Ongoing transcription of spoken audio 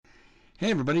Hey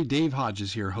everybody, Dave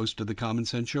Hodges here, host of the Common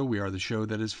Sense Show. We are the show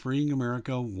that is freeing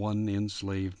America one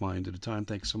enslaved mind at a time.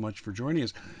 Thanks so much for joining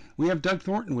us. We have Doug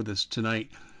Thornton with us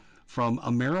tonight from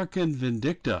American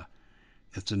Vindicta.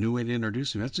 That's a new way to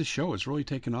introduce him. That's a show. It's really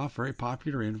taken off, very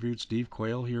popular. I interviewed Steve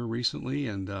Quayle here recently,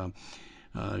 and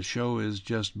show is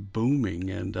just booming,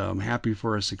 and I'm happy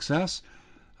for a success.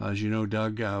 As you know,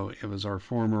 Doug, it was our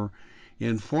former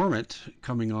informant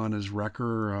coming on as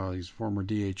wrecker. He's a former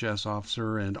DHS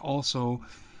officer and also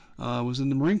was in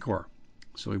the Marine Corps.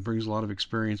 So he brings a lot of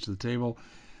experience to the table.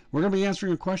 We're going to be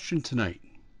answering a question tonight.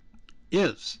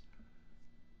 Is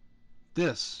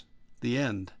this the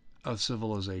end of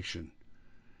civilization?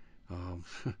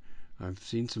 I've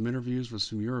seen some interviews with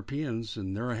some Europeans,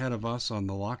 and they're ahead of us on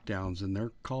the lockdowns, and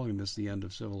they're calling this the end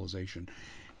of civilization,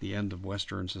 the end of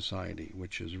Western society,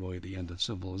 which is really the end of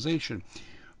civilization.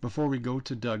 Before we go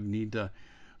to Doug, need to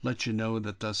let you know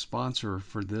that the sponsor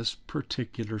for this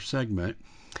particular segment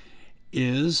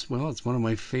is, well, it's one of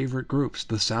my favorite groups,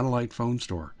 the Satellite Phone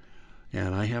Store.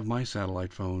 And I have my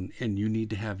satellite phone, and you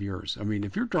need to have yours. I mean,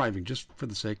 if you're driving, just for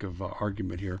the sake of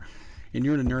argument here, and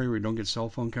you're in an area where you don't get cell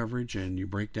phone coverage and you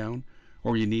break down,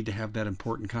 or you need to have that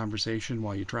important conversation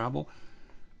while you travel,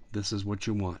 this is what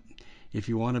you want. If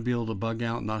you want to be able to bug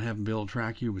out and not have them be able to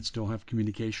track you but still have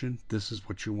communication, this is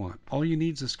what you want. All you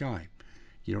need is a sky.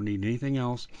 You don't need anything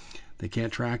else. They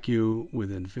can't track you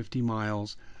within 50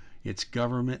 miles. It's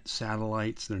government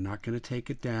satellites. They're not going to take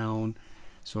it down.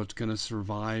 So it's going to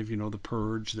survive, the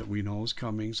purge that we know is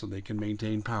coming so they can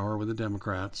maintain power with the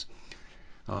Democrats.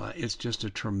 It's just a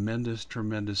tremendous,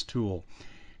 tremendous tool.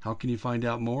 How can you find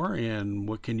out more and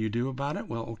what can you do about it?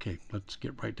 Well, okay, let's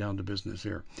get right down to business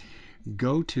here.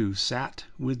 Go to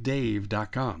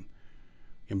satwithdave.com.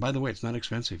 And by the way, it's not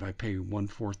expensive. I pay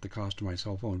 1/4 the cost of my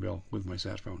cell phone bill with my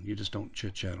sat phone. You just don't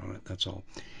chit-chat on it, that's all.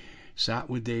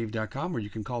 Satwithdave.com, or you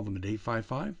can call them at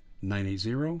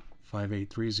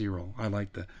 855-980-5830. I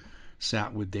like the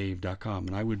satwithdave.com,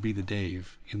 and I would be the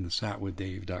Dave in the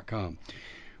satwithdave.com.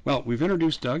 Well, we've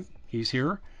introduced Doug. He's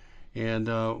here, and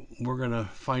we're going to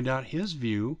find out his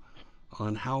view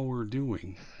on how we're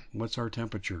doing. What's our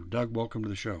temperature? Doug, welcome to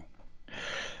the show.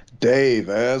 Dave,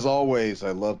 as always,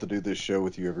 I love to do this show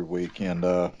with you every week. And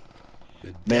The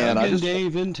man, Doug and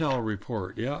Dave Intel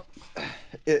Report. Yep.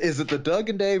 Is it the Doug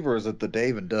and Dave, or is it the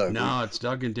Dave and Doug? No, it's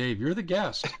Doug and Dave. You're the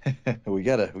guest. we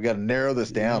gotta narrow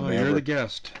this down, man. You're the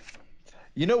guest.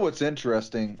 You know what's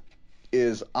interesting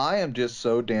is I am just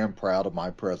so damn proud of my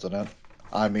president.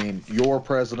 I mean, your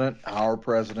president, our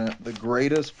president, the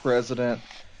greatest president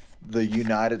the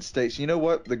United States. You know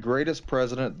what? The greatest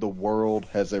president the world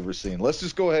has ever seen. Let's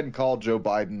just go ahead and call Joe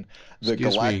Biden the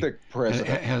galactic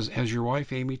president. Has your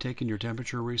wife Amy taken your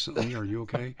temperature recently? Are you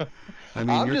okay? I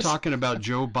mean, you're talking about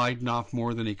Joe Biden off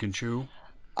more than he can chew.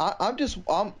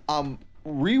 I'm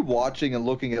rewatching and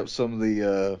looking at some of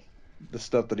the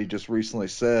stuff that he just recently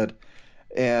said,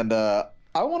 and I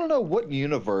want to know what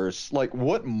universe, like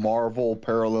what Marvel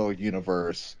parallel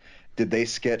universe, did they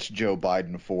sketch Joe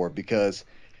Biden for? Because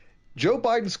Joe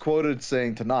Biden's quoted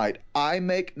saying tonight, "I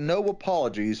make no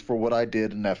apologies for what I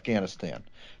did in Afghanistan."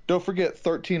 Don't forget,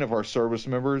 13 of our service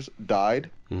members died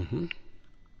in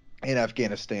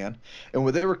Afghanistan. And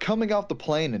when they were coming off the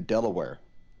plane in Delaware,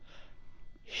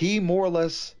 he more or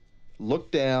less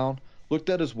looked down, looked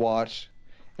at his watch,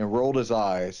 and rolled his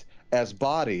eyes as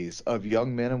bodies of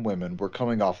young men and women were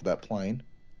coming off of that plane.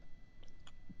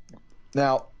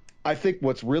 Now, I think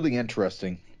what's really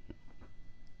interesting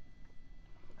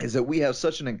is that we have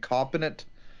such an incompetent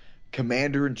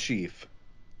commander-in-chief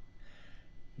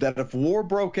that if war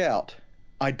broke out,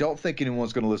 I don't think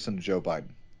anyone's going to listen to Joe Biden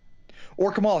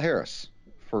or Kamala Harris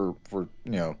for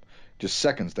just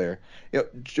seconds there.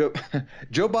 Joe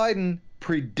Biden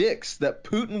predicts that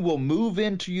Putin will move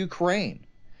into Ukraine,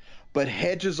 but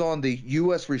hedges on the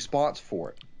U.S. response for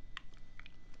it.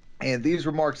 And these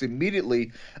remarks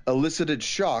immediately elicited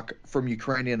shock from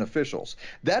Ukrainian officials.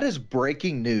 That is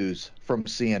breaking news from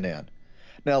CNN.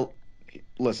 Now,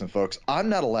 listen, folks, I'm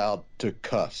not allowed to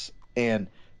cuss. And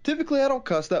typically I don't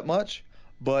cuss that much.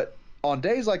 But on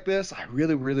days like this, I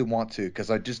really, really want to, because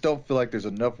I just don't feel like there's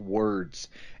enough words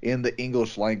in the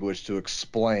English language to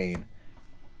explain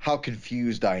how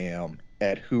confused I am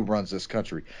at who runs this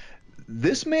country.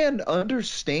 This man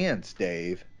understands,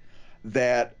 Dave,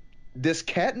 that this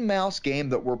cat and mouse game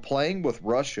that we're playing with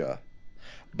Russia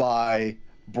by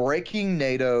breaking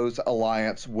NATO's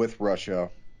alliance with Russia,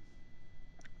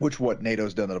 which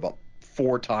NATO's done that about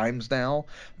 4 times now,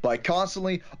 by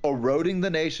constantly eroding the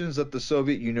nations that the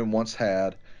Soviet Union once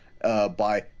had,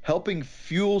 by helping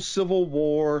fuel civil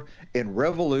war and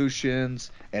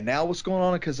revolutions, and now what's going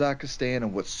on in Kazakhstan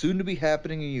and what's soon to be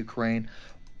happening in Ukraine,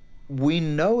 we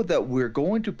know that we're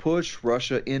going to push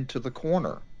Russia into the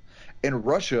corner, and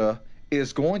Russia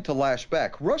is going to lash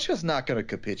back. Russia's not going to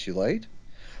capitulate.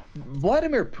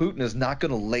 Vladimir Putin is not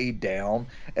going to lay down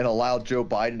and allow Joe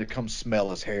Biden to come smell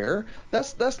his hair.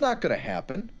 That's not going to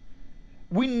happen.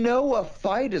 We know a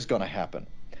fight is going to happen.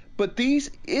 But these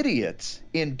idiots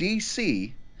in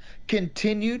DC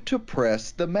continue to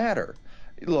press the matter.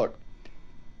 Look,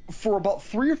 for about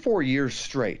 3 or 4 years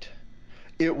straight,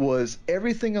 it was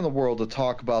everything in the world to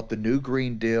talk about the new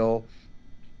Green Deal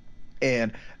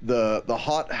and the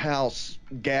hot house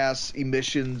gas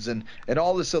emissions and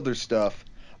all this other stuff.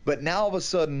 But now all of a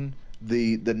sudden,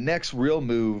 the next real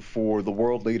move for the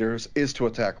world leaders is to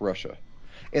attack Russia,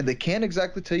 and they can't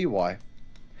exactly tell you why.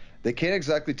 They can't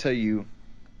exactly tell you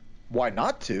why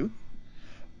not to.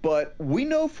 But we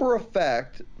know for a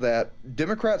fact that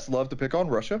Democrats love to pick on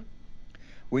Russia.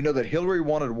 We know that Hillary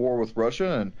wanted war with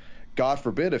Russia, and God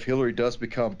forbid if Hillary does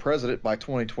become president by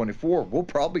 2024, we'll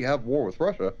probably have war with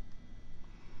Russia.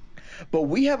 But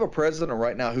we have a president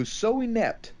right now who's so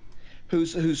inept,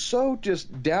 who's so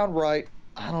just downright,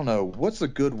 I don't know, what's the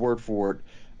good word for it?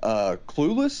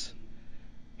 Clueless.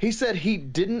 He said he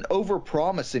didn't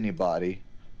overpromise anybody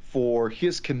for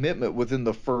his commitment within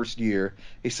the first year.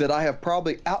 He said I have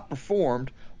probably outperformed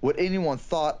what anyone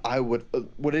thought would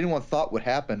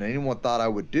happen, and anyone thought I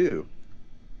would do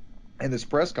in this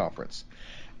press conference.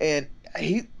 And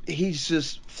he's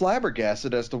just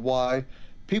flabbergasted as to why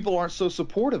people aren't so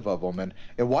supportive of him,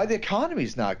 and why the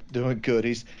economy's not doing good.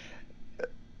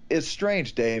 It's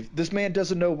strange, Dave. This man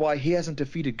doesn't know why he hasn't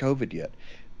defeated COVID yet.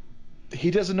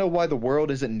 He doesn't know why the world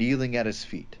isn't kneeling at his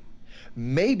feet.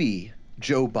 Maybe,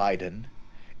 Joe Biden,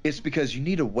 it's because you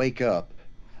need to wake up,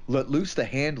 let loose the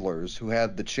handlers who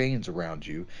have the chains around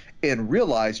you, and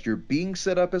realize you're being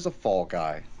set up as a fall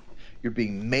guy. You're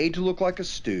being made to look like a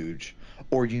stooge,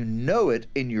 or you know it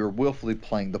and you're willfully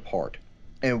playing the part.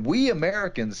 And we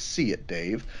Americans see it,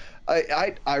 Dave.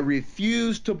 I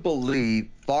refuse to believe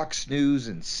Fox News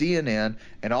and CNN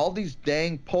and all these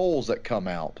dang polls that come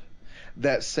out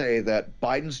that say that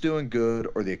Biden's doing good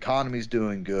or the economy's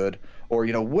doing good, or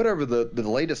whatever the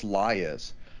latest lie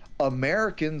is.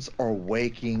 Americans are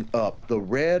waking up. The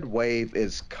red wave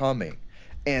is coming,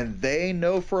 and they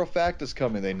know for a fact it's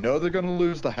coming. They know they're going to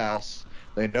lose the House.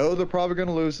 They know they're probably going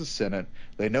to lose the Senate.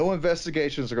 They know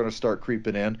investigations are going to start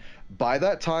creeping in. By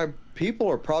that time, people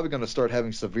are probably going to start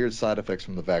having severe side effects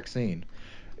from the vaccine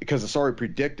because it's already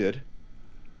predicted.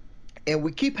 And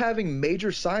we keep having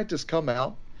major scientists come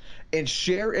out and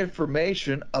share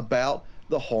information about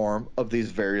the harm of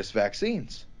these various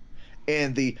vaccines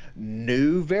and the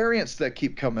new variants that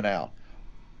keep coming out.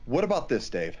 What about this,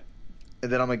 Dave?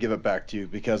 And then I'm gonna give it back to you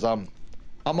because I'm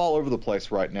all over the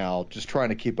place right now, just trying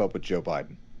to keep up with Joe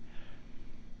Biden.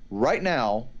 Right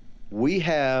now, we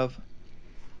have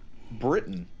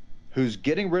Britain, who's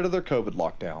getting rid of their COVID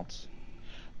lockdowns.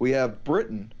 We have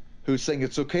Britain, who's saying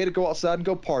it's okay to go outside and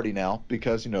go party now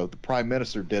because the prime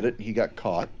minister did it and he got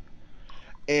caught.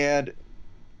 And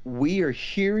we are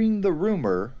hearing the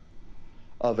rumor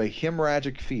of a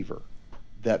hemorrhagic fever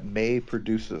that may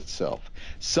produce itself.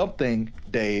 Something,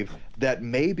 Dave, that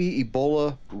may be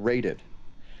Ebola rated.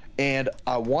 And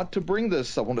I want to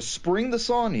spring this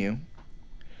on you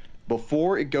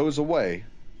before it goes away.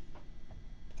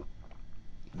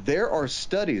 There are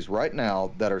studies right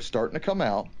now that are starting to come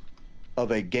out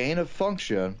of a gain of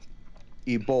function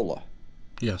Ebola.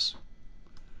 Yes.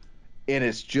 And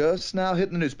it's just now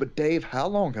hitting the news. But Dave, how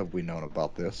long have we known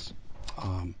about this?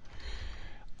 Um,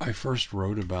 I first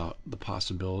wrote about the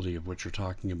possibility of what you're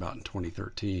talking about in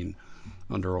 2013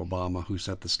 under Obama, who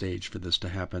set the stage for this to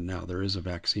happen. Now, there is a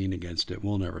vaccine against it.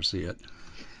 We'll never see it.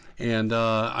 And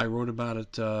I wrote about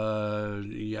it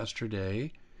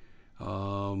yesterday.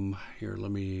 Here,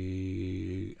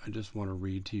 I just want to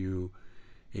read to you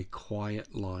a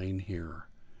quiet line here.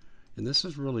 And this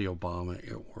is really Obama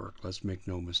at work. Let's make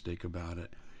no mistake about it.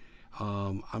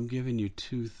 I'm giving you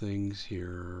two things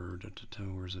here.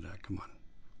 Where's it at? Come on.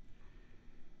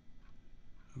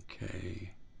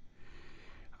 Okay.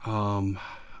 Um,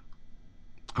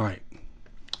 all right.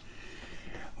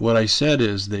 What I said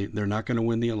is they're not going to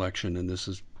win the election, and this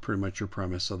is pretty much your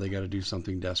premise, so they got to do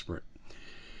something desperate.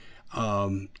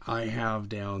 I have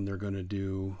down they're going to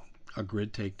do a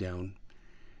grid takedown,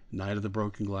 Night of the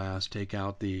Broken Glass, take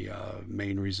out the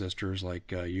main resistors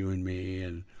like you and me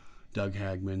and Doug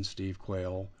Hagman, Steve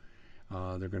Quayle,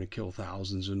 They're going to kill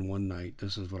thousands in one night.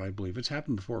 This is what I believe. It's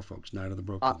happened before, folks. Night of the I,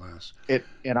 Broken Glass.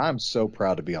 and I'm so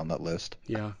proud to be on that list.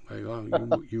 Yeah,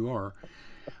 you are.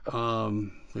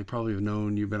 They probably have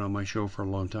known you've been on my show for a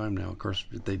long time now. Of course,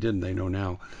 if they didn't, they know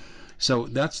now. So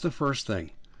that's the first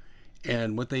thing.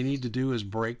 And what they need to do is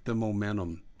break the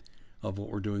momentum of what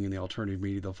we're doing in the alternative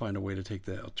media. They'll find a way to take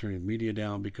the alternative media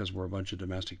down because we're a bunch of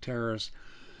domestic terrorists.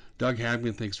 Doug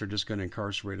Hagman thinks they're just going to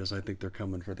incarcerate us. I think they're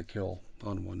coming for the kill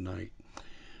on one night.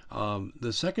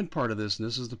 The second part of this, and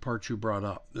this is the part you brought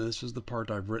up, this is the part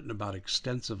I've written about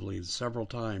extensively several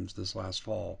times this last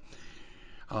fall.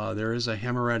 There is a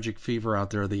hemorrhagic fever out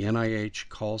there. The NIH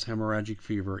calls hemorrhagic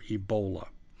fever Ebola.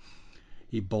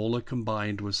 Ebola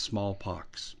combined with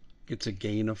smallpox. It's a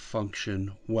gain of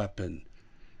function weapon,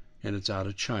 and it's out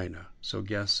of China. So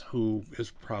guess who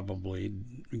is probably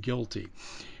guilty?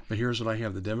 But here's what I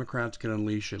have. The Democrats can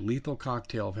unleash a lethal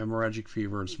cocktail of hemorrhagic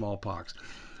fever and smallpox.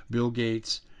 Bill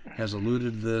Gates has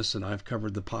alluded to this, and I've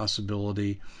covered the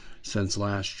possibility since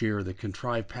last year. The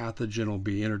contrived pathogen will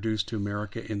be introduced to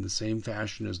America in the same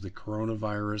fashion as the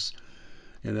coronavirus.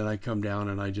 And then I come down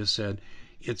and I just said,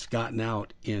 it's gotten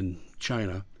out in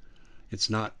China. It's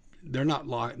not. They're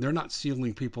not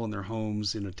sealing people in their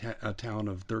homes in a town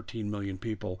of 13 million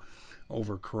people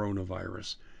over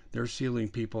coronavirus. They're sealing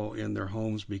people in their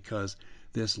homes because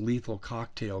this lethal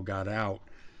cocktail got out,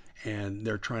 and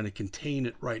they're trying to contain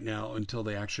it right now until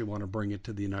they actually want to bring it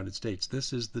to the United States.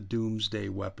 This is the doomsday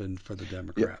weapon for the Yeah,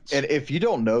 Democrats. and if you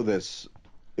don't know this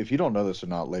or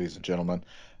not, ladies and gentlemen,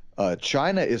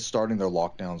 China is starting their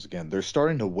lockdowns again. They're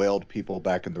starting to weld people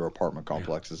back in their apartment Yeah.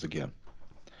 complexes again.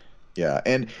 Yeah,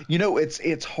 and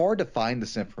it's hard to find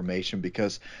this information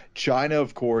because China,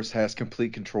 of course, has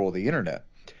complete control of the internet.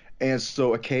 And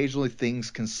so occasionally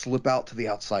things can slip out to the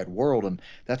outside world, and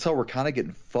that's how we're kind of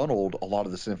getting funneled a lot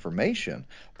of this information.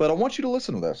 But I want you to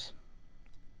listen to this.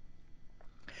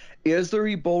 Is there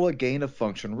Ebola gain of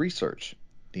function research?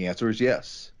 The answer is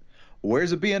yes.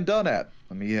 Where's it being done at?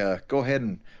 Let me go ahead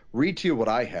and read to you what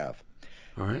I have.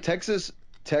 All right. Texas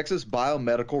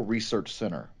Biomedical Research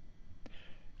Center.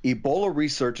 Ebola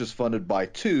research is funded by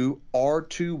two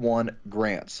R21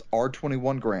 grants,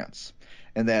 R21 grants,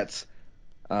 and that's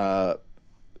let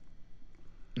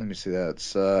me see,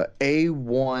 that's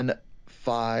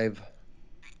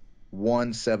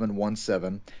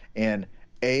A151717 and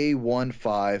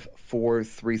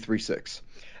A154336.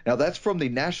 Now that's from the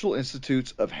National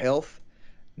Institutes of Health,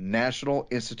 National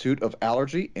Institute of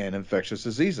Allergy and Infectious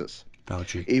Diseases.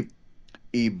 Fauci. E-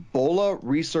 Ebola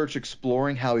research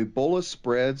exploring how Ebola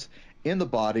spreads in the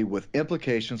body with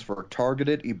implications for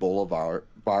targeted Ebola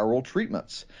viral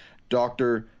treatments.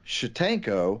 Dr.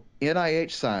 Shatanko,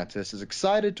 NIH scientist, is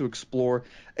excited to explore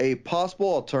a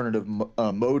possible alternative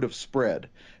mode of spread,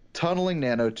 tunneling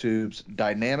nanotubes,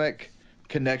 dynamic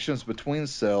connections between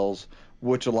cells,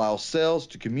 which allow cells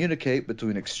to communicate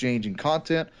between exchanging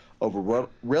content over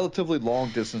relatively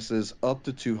long distances up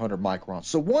to 200 microns.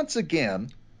 So once again,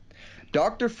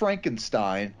 Dr.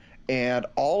 Frankenstein and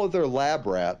all of their lab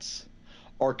rats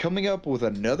are coming up with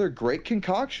another great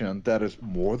concoction that is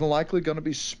more than likely going to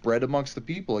be spread amongst the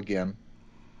people again.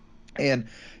 And,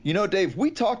 Dave,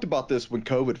 we talked about this when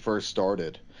COVID first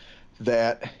started,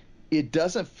 that it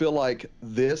doesn't feel like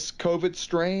this COVID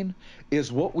strain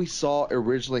is what we saw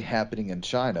originally happening in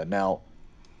China. Now,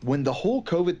 when the whole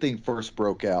COVID thing first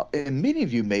broke out, and many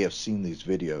of you may have seen these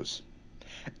videos,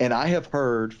 and I have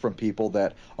heard from people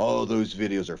that, oh, those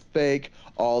videos are fake.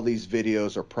 All these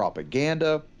videos are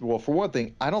propaganda. Well, for one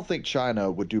thing, I don't think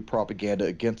China would do propaganda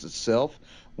against itself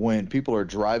when people are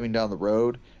driving down the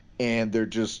road and they're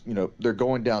just, they're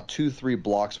going down 2-3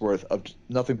 blocks worth of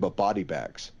nothing but body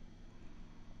bags.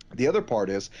 The other part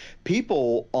is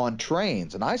people on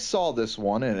trains, and I saw this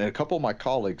one, and a couple of my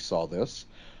colleagues saw this,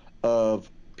 of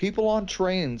people on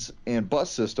trains and bus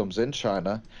systems in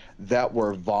China that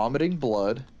were vomiting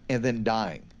blood and then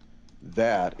dying.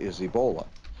 That is Ebola.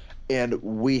 And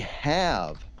we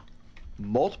have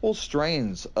multiple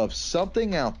strains of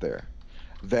something out there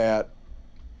that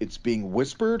it's being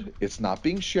whispered, it's not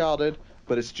being shouted,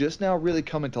 but it's just now really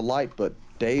coming to light. But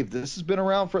Dave, this has been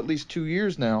around for at least 2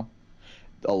 years now.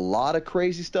 A lot of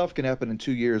crazy stuff can happen in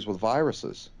 2 years with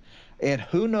viruses. And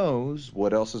who knows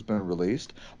what else has been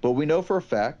released, but we know for a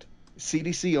fact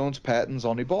CDC owns patents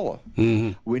on Ebola.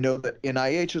 Mm-hmm. We know that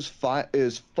NIH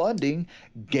is funding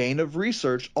gain of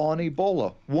research on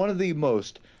Ebola, one of the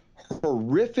most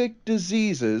horrific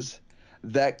diseases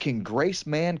that can grace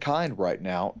mankind right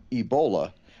now,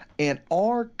 Ebola. And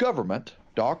our government,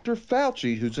 Dr.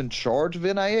 Fauci, who's in charge of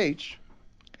NIH,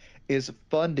 is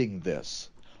funding this.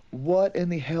 What in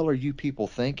the hell are you people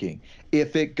thinking?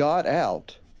 If it got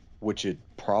out, which it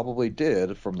probably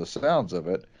did from the sounds of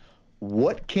it,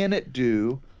 what can it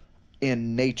do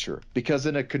in nature? Because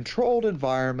in a controlled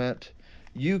environment,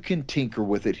 you can tinker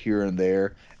with it here and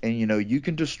there, and you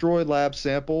can destroy lab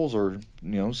samples or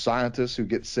scientists who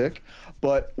get sick.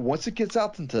 But once it gets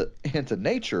out into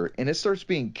nature and it starts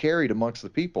being carried amongst the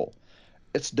people,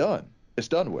 it's done. It's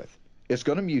done with. It's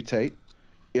going to mutate.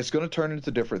 It's going to turn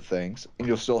into different things, and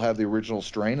you'll still have the original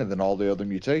strain and then all the other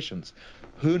mutations.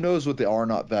 Who knows what the R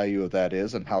naught value of that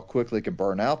is and how quickly it can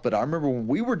burn out? But I remember when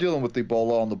we were dealing with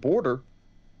Ebola on the border,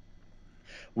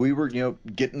 we were,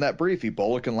 getting that brief.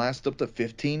 Ebola can last up to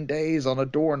 15 days on a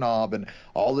doorknob and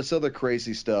all this other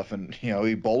crazy stuff. And,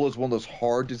 Ebola is one of those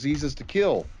hard diseases to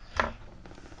kill.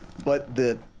 But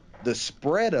the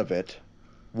spread of it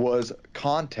was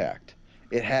contact.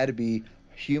 It had to be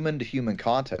human to human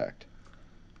contact.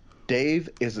 Dave,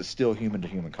 is it still human to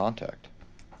human contact?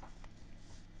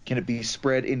 Can it be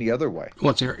spread any other way?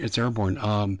 Well, it's airborne.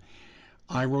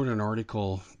 I wrote an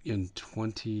article in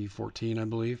 2014, I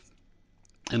believe,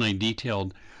 and I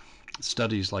detailed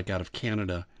studies like out of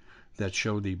Canada that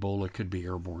showed Ebola could be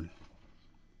airborne.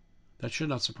 That should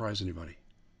not surprise anybody.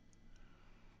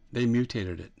 They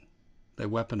mutated it. They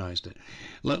weaponized it.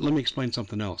 Let me explain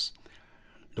something else.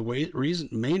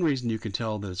 Main reason you can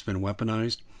tell that it's been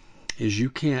weaponized is you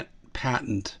can't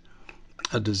patent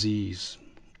a disease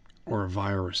or a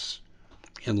virus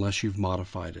unless you've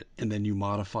modified it, and then you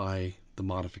modify the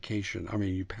modification. I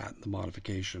mean, you patent the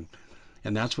modification,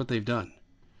 and that's what they've done.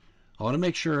 I want to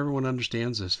make sure everyone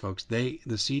understands this, folks. The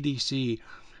CDC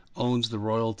owns the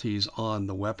royalties on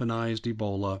the weaponized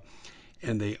Ebola,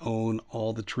 and they own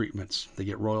all the treatments. They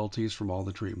get royalties from all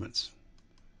the treatments.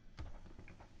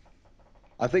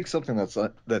 I think something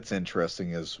that's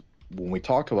interesting is when we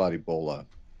talk about Ebola,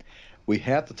 we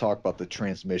have to talk about the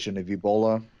transmission of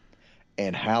Ebola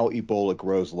and how Ebola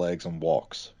grows legs and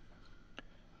walks.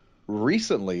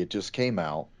 Recently, it just came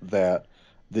out that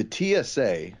the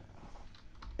TSA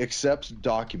accepts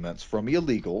documents from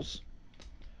illegals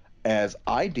as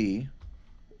ID,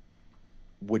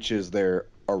 which is their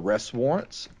arrest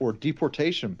warrants or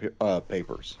deportation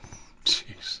papers.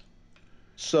 Jeez.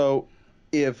 So,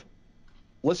 if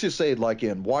let's just say, like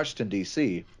in Washington,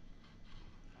 D.C.,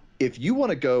 if you want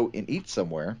to go and eat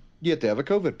somewhere, you have to have a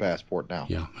COVID passport now.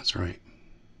 Yeah, that's right.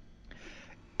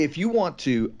 If you want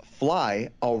to fly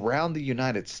around the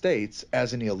United States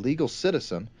as an illegal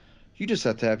citizen, you just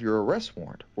have to have your arrest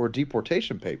warrant or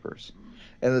deportation papers,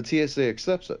 and the TSA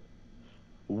accepts it.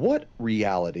 What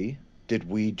reality did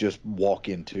we just walk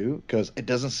into? Because it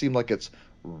doesn't seem like it's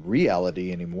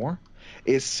reality anymore.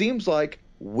 It seems like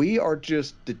we are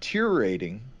just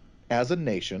deteriorating as a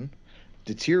nation,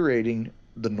 deteriorating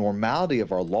the normality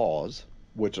of our laws,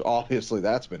 which obviously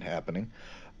that's been happening,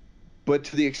 but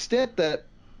to the extent that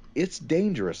it's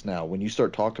dangerous now when you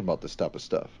start talking about this type of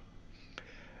stuff.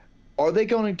 Are they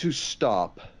going to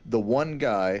stop the one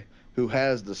guy who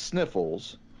has the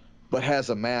sniffles but has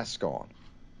a mask on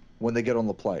when they get on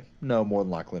the plane? No, more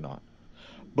than likely not.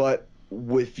 But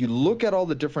if you look at all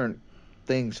the different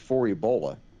things for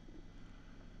Ebola,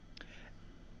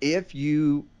 if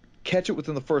you catch it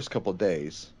within the first couple of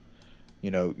days,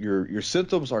 your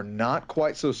symptoms are not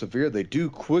quite so severe. They do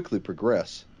quickly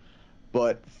progress.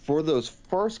 But for those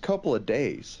first couple of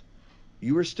days,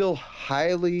 you are still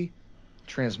highly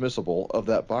transmissible of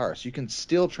that virus. You can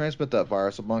still transmit that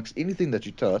virus amongst anything that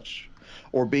you touch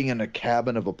or being in a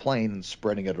cabin of a plane and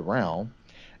spreading it around.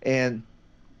 And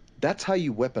that's how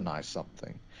you weaponize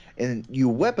something. And you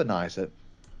weaponize it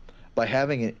by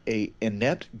having a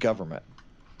inept government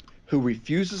who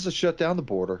refuses to shut down the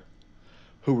border,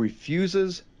 who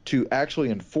refuses to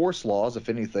actually enforce laws. If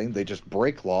anything, they just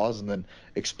break laws and then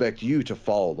expect you to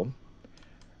follow them.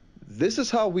 This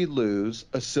is how we lose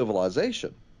a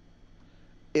civilization.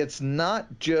 It's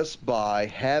not just by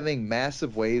having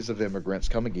massive waves of immigrants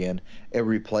coming in and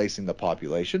replacing the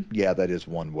population. Yeah, that is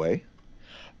one way.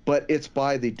 But it's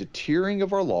by the deterring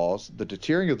of our laws, the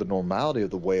deterring of the normality of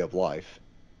the way of life.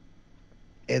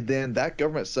 And then that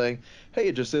government saying, hey,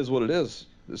 it just is what it is.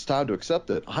 It's time to accept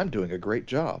it. I'm doing a great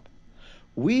job.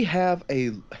 We have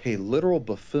a literal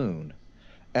buffoon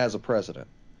as a president.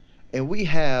 And we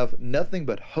have nothing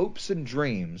but hopes and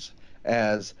dreams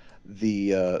as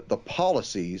the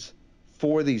policies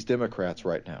for these Democrats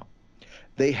right now.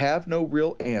 They have no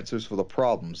real answers for the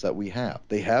problems that we have.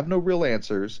 They have no real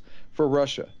answers for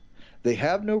Russia. They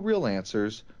have no real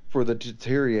answers for the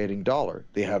deteriorating dollar.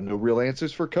 They have no real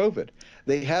answers for COVID.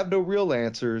 They have no real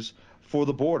answers for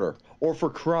the border or for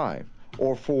crime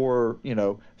or for,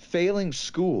 failing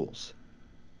schools.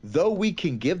 Though we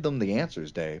can give them the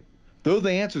answers, Dave, though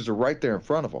the answers are right there in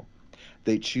front of them,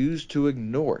 They choose to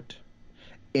ignore it.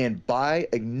 And by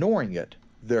ignoring it,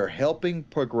 they're helping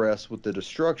progress with the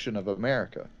destruction of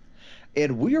America.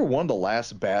 And we are one of the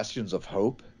last bastions of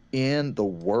hope in the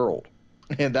world.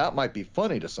 And that might be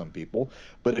funny to some people,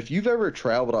 but if you've ever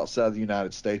traveled outside the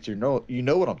United States, you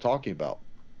know what I'm talking about.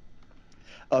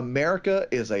 America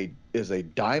is a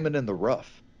diamond in the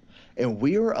rough, and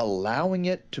we are allowing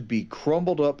it to be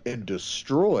crumbled up and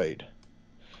destroyed.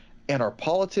 And our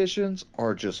politicians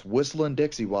are just whistling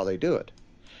Dixie while they do it.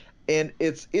 And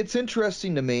it's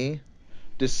interesting to me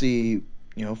to see,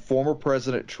 former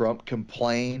President Trump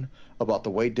complain about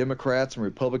the way Democrats and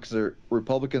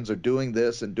Republicans are doing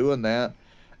this and doing that,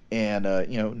 and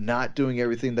not doing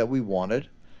everything that we wanted.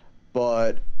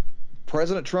 But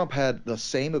President Trump had the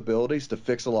same abilities to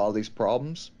fix a lot of these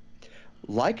problems.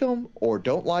 Like him or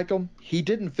don't like him, he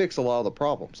didn't fix a lot of the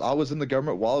problems. I was in the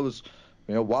government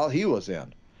while he was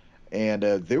in, and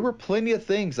there were plenty of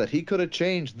things that he could have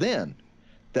changed then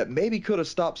that maybe could have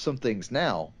stopped some things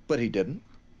now, but he didn't.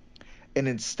 And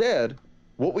instead,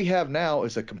 what we have now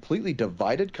is a completely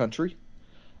divided country.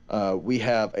 We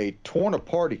have a torn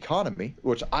apart economy,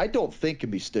 which I don't think can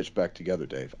be stitched back together,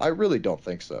 Dave. I really don't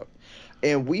think so.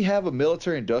 And we have a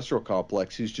military industrial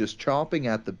complex who's just chomping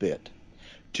at the bit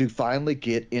to finally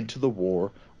get into the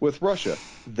war with Russia.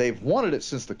 They've wanted it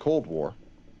since the Cold War,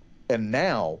 and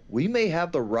now we may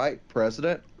have the right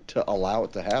president to allow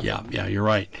it to Yeah, happen. yeah, you're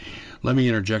right. Let me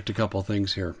interject a couple of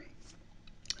things here.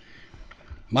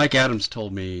 Mike Adams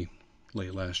told me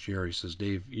late last year, he says,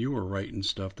 Dave, you are writing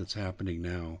stuff that's happening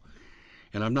now.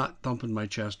 And I'm not thumping my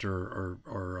chest or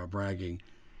bragging.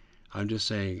 I'm just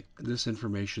saying this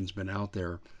information's been out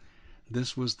there.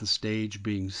 This was the stage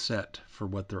being set for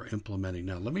what they're implementing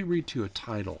now. Let me read to you a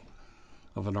title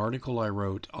of an article I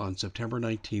wrote on September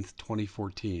 19th,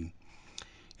 2014.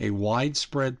 A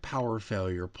widespread power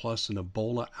failure plus an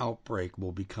Ebola outbreak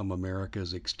will become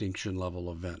America's extinction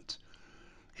level event.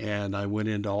 And I went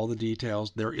into all the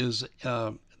details. There is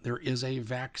a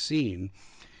vaccine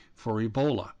for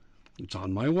Ebola. It's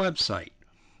on my website.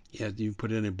 You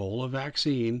put in Ebola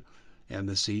vaccine, and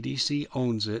the CDC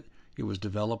owns it. It was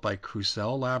developed by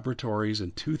Crucell Laboratories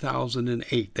in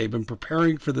 2008. They've been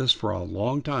preparing for this for a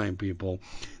long time, people.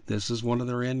 This is one of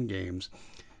their end games.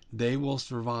 They will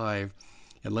survive.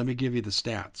 And let me give you the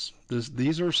stats.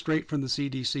 These are straight from the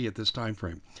CDC at this time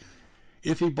frame.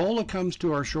 If Ebola comes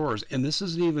to our shores, and this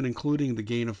isn't even including the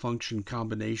gain of function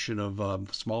combination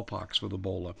of smallpox with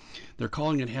Ebola, they're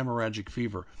calling it hemorrhagic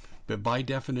fever. But by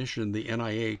definition, the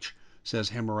NIH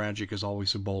says hemorrhagic is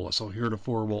always Ebola. So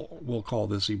heretofore, we'll call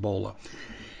this Ebola.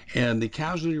 And the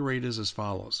casualty rate is as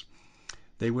follows.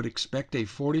 They would expect a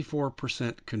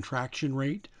 44% contraction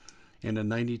rate and a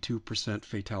 92%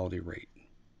 fatality rate.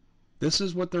 This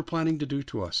is what they're planning to do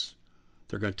to us.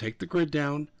 They're going to take the grid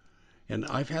down. And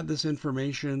I've had this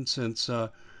information since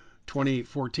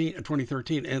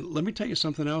 2013. And let me tell you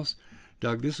something else,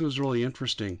 Doug. This was really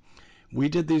interesting. We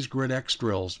did these Grid X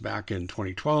drills back in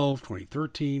 2012,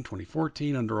 2013,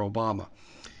 2014 under Obama.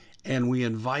 And we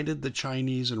invited the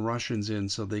Chinese and Russians in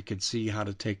so they could see how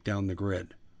to take down the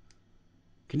grid.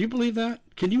 Can you believe that?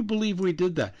 Can you believe we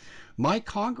did that? My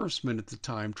congressman at the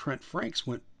time, Trent Franks,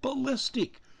 went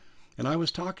ballistic. And I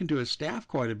was talking to his staff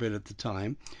quite a bit at the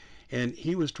time. And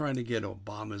he was trying to get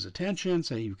Obama's attention,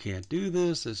 say you can't do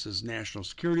this, this is national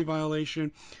security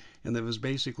violation, and that was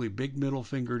basically big middle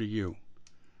finger to you.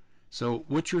 So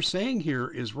what you're saying here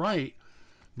is right,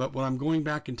 but what I'm going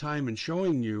back in time and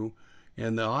showing you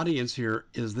and the audience here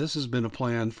is this has been a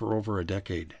plan for over a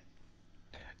decade.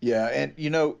 Yeah, and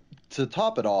to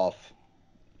top it off,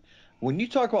 when you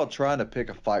talk about trying to pick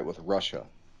a fight with Russia,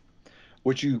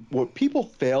 what people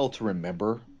fail to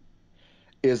remember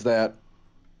is that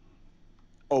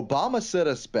Obama set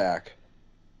us back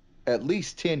at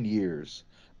least 10 years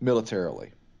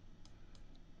militarily.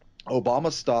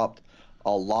 Obama stopped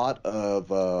a lot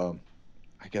of,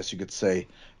 I guess you could say,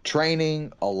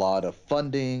 training, a lot of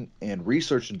funding, and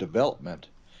research and development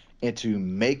into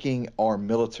making our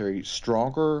military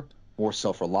stronger, more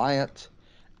self reliant,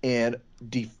 and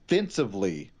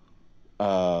defensively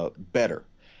better.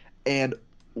 And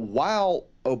while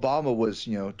Obama was,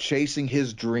 chasing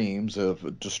his dreams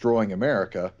of destroying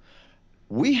America,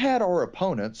 we had our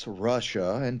opponents,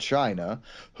 Russia and China,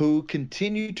 who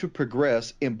continued to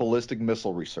progress in ballistic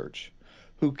missile research,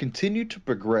 who continued to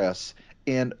progress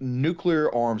in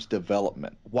nuclear arms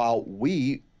development, while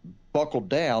we buckled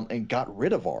down and got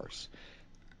rid of ours.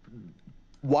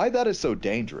 Why that is so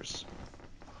dangerous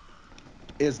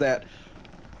is that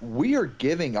we are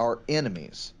giving our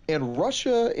enemies, and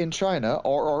Russia and China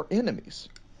are our enemies.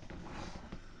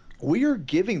 We are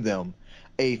giving them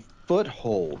a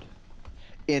foothold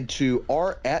into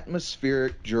our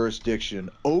atmospheric jurisdiction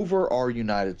over our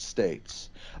United States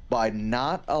by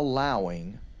not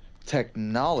allowing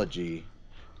technology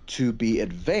to be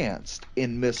advanced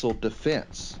in missile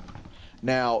defense.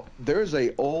 Now, there's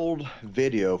a old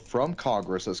video from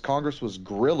Congress as Congress was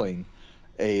grilling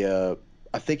a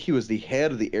I think he was the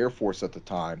head of the Air Force at the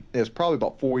time. It was probably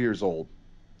about 4 years old.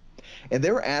 And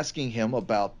they were asking him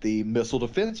about the missile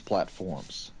defense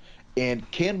platforms. And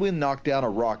can we knock down a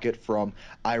rocket from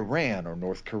Iran or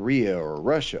North Korea or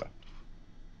Russia?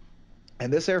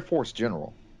 And this Air Force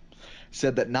general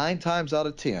said that 9 times out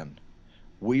of 10,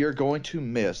 we are going to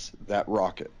miss that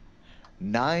rocket.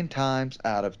 9 times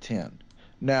out of 10.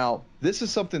 Now, this is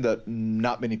something that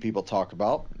not many people talk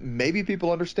about. Maybe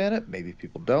people understand it, maybe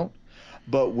people don't.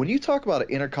 But when you talk about an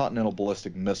intercontinental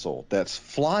ballistic missile that's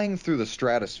flying through the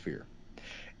stratosphere,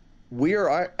 we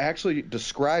are actually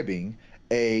describing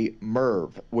a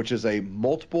MIRV, which is a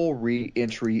multiple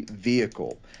re-entry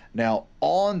vehicle. Now,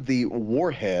 on the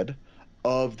warhead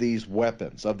of these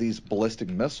weapons, of these ballistic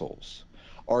missiles,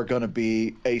 are going to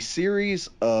be a series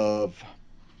of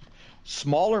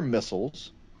smaller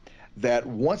missiles that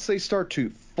once they start to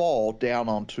fall down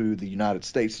onto the United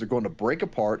States, they're going to break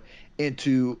apart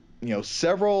into,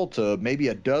 several to maybe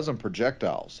a dozen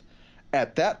projectiles.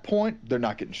 At that point, they're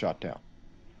not getting shot down.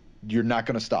 You're not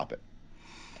going to stop it.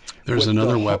 There's With the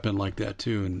another weapon like that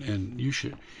too, and you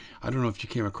should. I don't know if you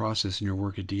came across this in your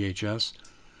work at DHS,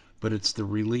 but it's the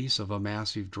release of a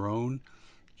massive drone,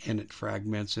 and it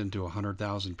fragments into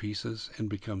 100,000 pieces and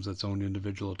becomes its own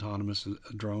individual autonomous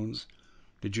drones.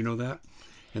 Did you know that?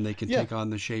 And they can Yeah, take on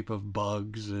the shape of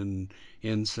bugs and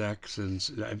insects. And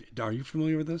are you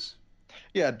familiar with this?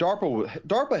 yeah,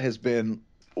 DARPA has been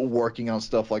working on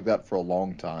stuff like that for a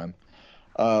long time.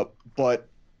 Uh, but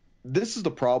this is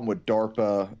the problem with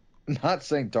DARPA. Not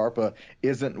saying DARPA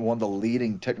isn't one of the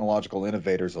leading technological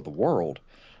innovators of the world,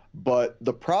 but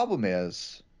the problem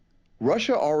is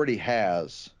Russia already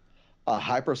has a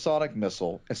hypersonic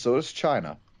missile, and so does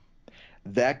China,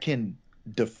 that can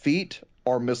defeat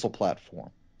our missile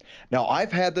platform. Now,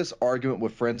 I've had this argument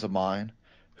with friends of mine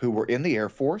who were in the Air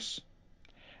Force,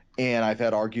 and I've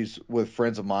had argues with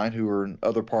friends of mine who are in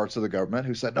other parts of the government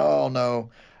who said, "No,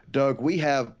 no, Doug,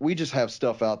 we just have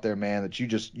stuff out there, man, that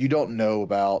you don't know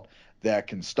about that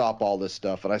can stop all this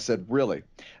stuff." And I said, "Really?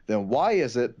 Then why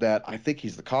is it that I think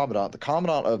he's the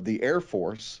commandant of the Air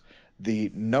Force,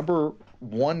 the number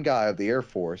one guy of the Air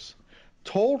Force,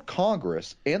 told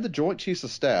Congress and the Joint Chiefs of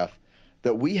Staff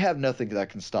that we have nothing that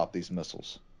can stop these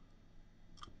missiles?"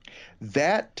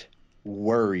 That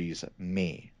worries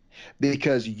me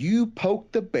because you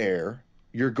poke the bear,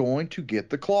 you're going to get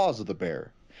the claws of the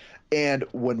bear. And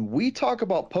when we talk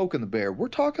about poking the bear, we're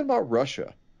talking about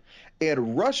Russia.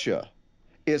 And Russia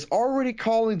is already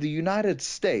calling the United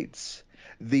States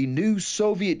the new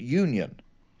Soviet Union.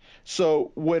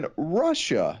 So when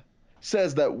Russia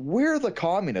says that we're the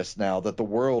communists now that the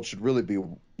world should really be,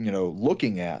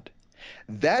 looking at,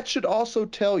 that should also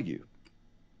tell you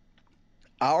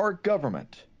our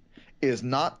government is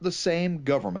not the same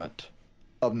government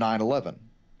of 9/11.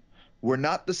 We're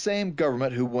not the same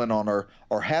government who went on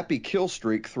our happy kill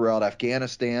streak throughout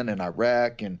Afghanistan and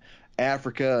Iraq and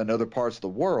Africa and other parts of the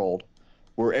world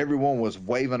where everyone was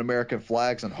waving American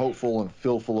flags and hopeful and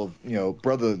fillful of,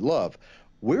 brotherly love.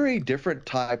 We're a different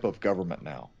type of government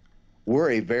now.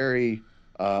 We're a very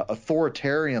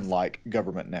authoritarian like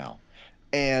government now.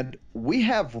 And we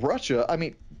have Russia. I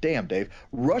mean, damn, Dave,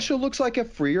 Russia looks like a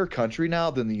freer country now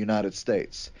than the United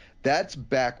States. That's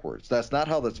backwards. That's not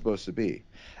how that's supposed to be.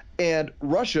 And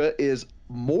Russia is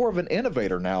more of an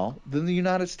innovator now than the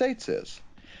United States is.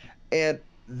 And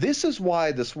this is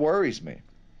why this worries me.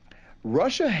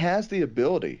 Russia has the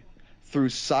ability through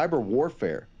cyber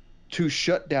warfare to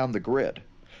shut down the grid,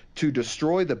 to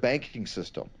destroy the banking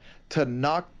system, to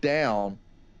knock down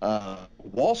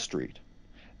Wall Street.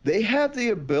 They have the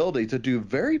ability to do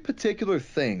very particular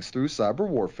things through cyber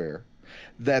warfare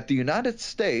that the United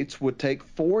States would take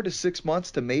 4 to 6 months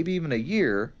to maybe even a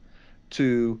year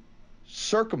to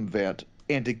circumvent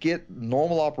and to get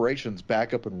normal operations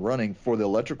back up and running for the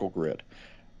electrical grid.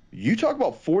 You talk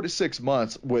about 4 to 6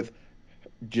 months with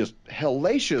just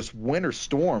hellacious winter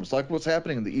storms like what's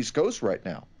happening in the East Coast right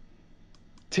now.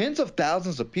 Tens of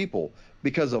thousands of people,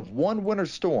 because of one winter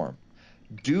storm,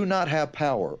 do not have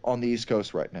power on the East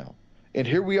Coast right now. And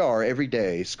here we are every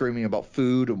day screaming about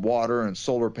food and water and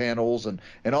solar panels and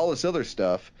all this other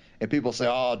stuff. And people say,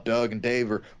 "Oh, Doug and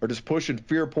Dave are just pushing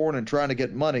fear porn and trying to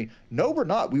get money." No, we're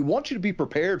not. We want you to be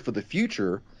prepared for the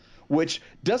future, which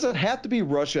doesn't have to be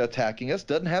Russia attacking us,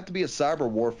 doesn't have to be a cyber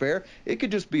warfare. It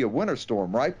could just be a winter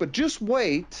storm, right? But just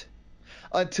wait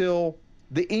until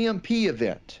the EMP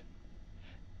event.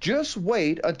 Just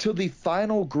wait until the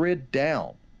final grid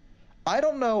down. I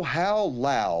don't know how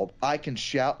loud I can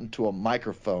shout into a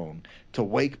microphone to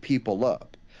wake people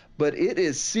up, but it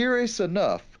is serious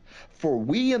enough for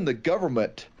we in the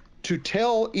government to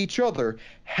tell each other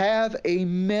have a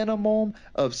minimum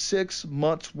of 6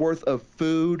 months worth of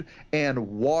food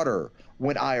and water.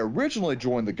 When I originally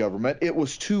joined the government, it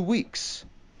was 2 weeks.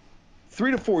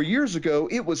 3 to 4 years ago,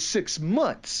 it was 6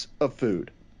 months of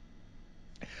food.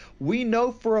 We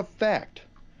know for a fact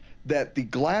that the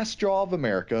glass jaw of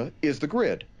America is the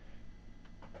grid.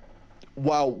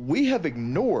 While we have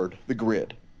ignored the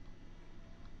grid,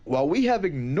 while we have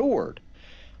ignored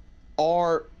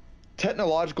our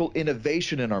technological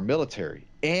innovation in our military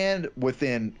and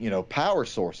within, power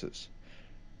sources,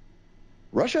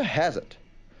 Russia hasn't.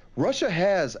 Russia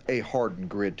has a hardened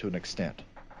grid to an extent.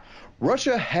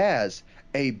 Russia has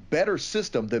a better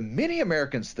system than many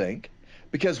Americans think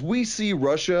because we see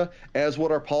Russia as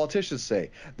what our politicians say.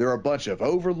 They're a bunch of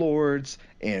overlords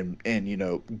and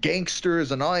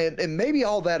gangsters and all, and maybe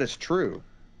all that is true.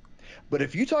 But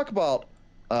if you talk about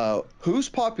whose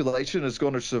population is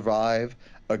going to survive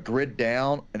a grid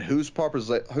down and whose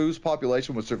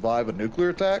population would survive a nuclear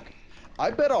attack,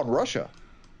 I bet on Russia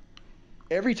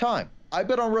every time. I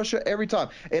bet on Russia every time.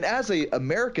 And as a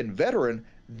American veteran,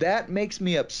 that makes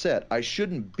me upset. I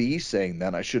shouldn't be saying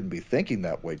that. I shouldn't be thinking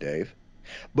that way, Dave.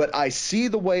 But I see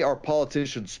the way our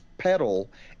politicians peddle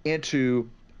into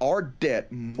our debt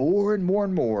more and more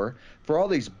and more for all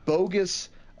these bogus,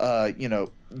 uh, you know,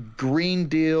 green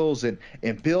deals and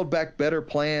build back better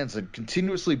plans and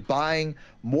continuously buying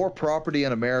more property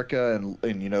in America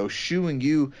and shooing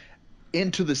you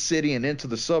into the city and into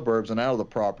the suburbs and out of the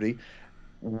property.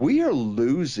 We are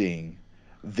losing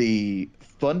the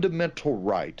fundamental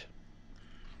right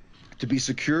to be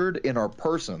secured in our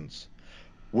persons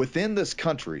within this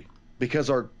country because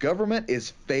our government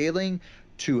is failing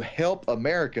to help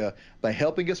America by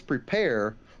helping us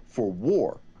prepare for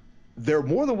war. They're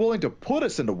more than willing to put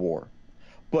us into war.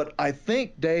 But I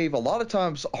think, Dave, a lot of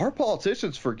times our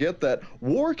politicians forget that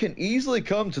war can easily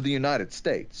come to the United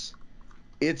States.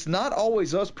 It's not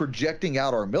always us projecting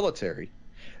out our military.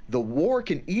 The war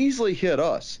can easily hit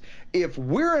us. If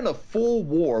we're in a full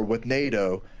war with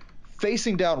NATO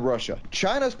facing down Russia,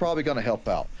 China's probably going to help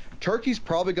out. Turkey's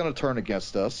probably going to turn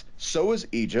against us. So is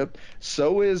Egypt.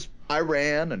 So is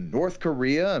Iran and North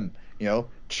Korea. And,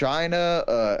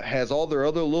 China has all their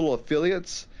other little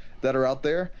affiliates that are out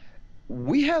there.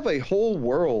 We have a whole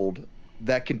world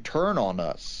that can turn on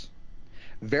us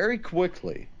very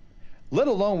quickly, let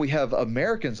alone we have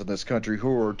Americans in this country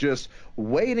who are just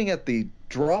waiting at the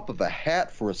drop of a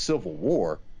hat for a civil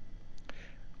war.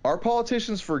 Our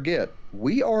politicians forget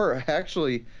we are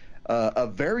actually a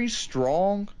very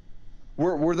strong,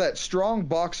 we're that strong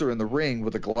boxer in the ring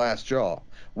with a glass jaw.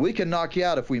 We can knock you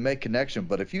out if we make connection,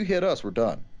 but if you hit us, we're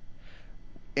done.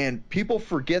 And people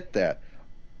forget that.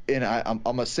 And I'm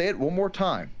going to say it one more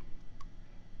time.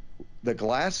 The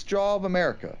glass jaw of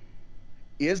America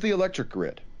is the electric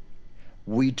grid.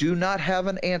 We do not have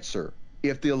an answer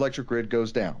if the electric grid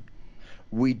goes down.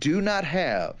 We do not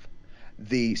have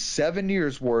the 7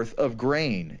 years worth of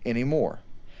grain anymore.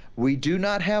 We do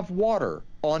not have water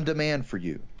on demand for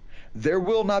you. There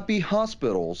will not be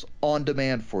hospitals on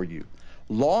demand for you.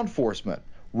 Law enforcement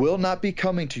will not be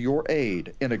coming to your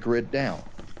aid in a grid down.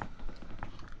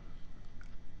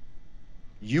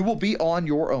 You will be on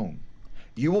your own.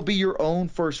 You will be your own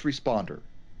first responder.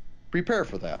 Prepare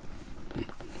for that.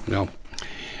 Well,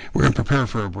 we're going to prepare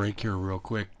for a break here real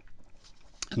quick.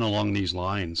 And along these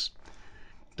lines,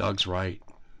 Doug's right.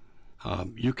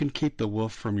 You can keep the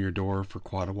wolf from your door for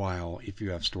quite a while if you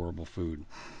have storable food.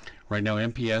 Right now,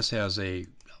 MPS has a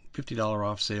 $50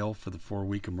 off sale for the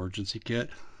 4-week emergency kit.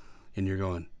 And you're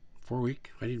going, 4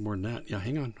 week? I need more than that. Yeah,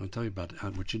 hang on. I'll tell you about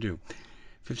what you do.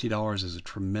 $50 is a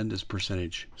tremendous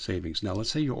percentage savings. Now, let's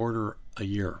say you order a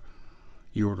year.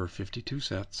 You order 52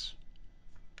 sets,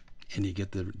 and you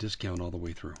get the discount all the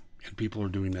way through. And people are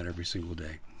doing that every single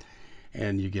day.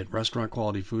 And you get restaurant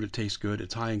quality food. It tastes good.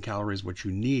 It's high in calories, what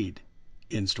you need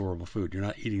in storable food. You're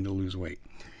not eating to lose weight.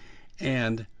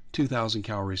 And 2,000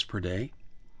 calories per day.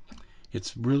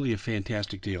 It's really a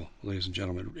fantastic deal, ladies and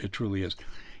gentlemen. It truly is.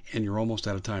 And you're almost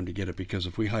out of time to get it because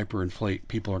if we hyperinflate,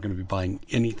 people are going to be buying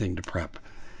anything to prep.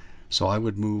 So I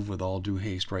would move with all due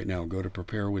haste right now. Go to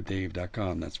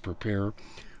preparewithdave.com. That's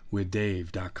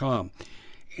preparewithdave.com.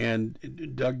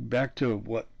 And Doug, back to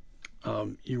what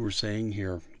you were saying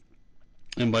here.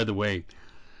 And by the way,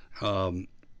 um,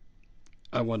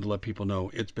 I wanted to let people know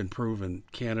it's been proven.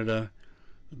 Canada,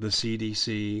 the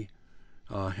CDC,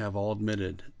 have all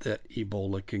admitted that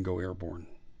Ebola can go airborne.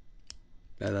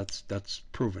 That's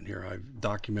proven here. I've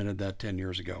documented that 10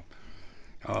 years ago.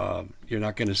 You're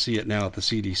not going to see it now at the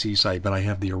CDC site, but I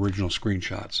have the original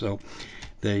screenshot. So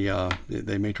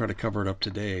they may try to cover it up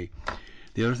today.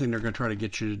 The other thing they're going to try to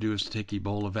get you to do is to take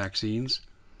Ebola vaccines.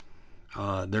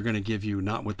 They're going to give you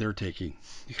not what they're taking.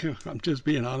 I'm just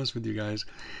being honest with you guys.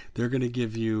 They're going to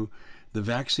give you the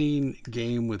vaccine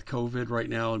game with COVID right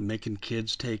now and making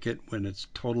kids take it when it's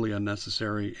totally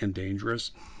unnecessary and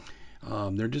dangerous.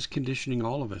 They're just conditioning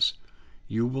all of us.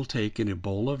 You will take an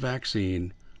Ebola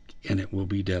vaccine and it will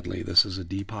be deadly. This is a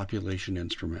depopulation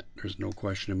instrument. There's no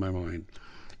question in my mind.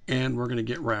 And we're going to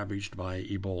get ravaged by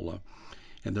Ebola.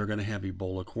 And they're going to have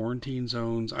Ebola quarantine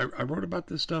zones. I wrote about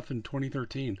this stuff in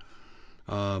 2013.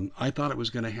 I thought it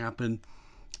was going to happen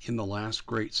in the last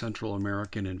great Central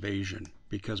American invasion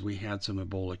because we had some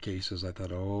Ebola cases. I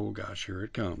thought, oh gosh, here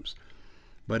it comes.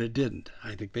 But it didn't.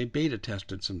 I think they beta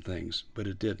tested some things, but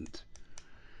it didn't.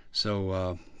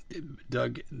 So,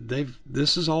 Doug,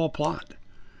 this is all a plot.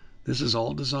 This is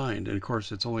all designed, and of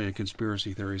course, it's only a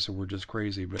conspiracy theory, so we're just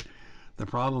crazy. But the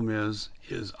problem is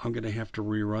I'm going to have to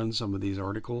rerun some of these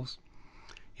articles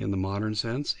in the modern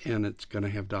sense, and it's going to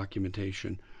have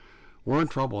documentation. We're in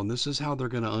trouble, and this is how they're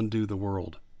going to undo the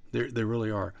world. They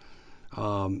really are.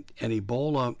 And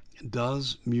Ebola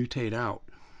does mutate out,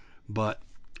 but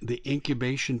the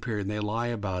incubation period, and they lie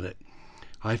about it.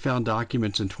 I found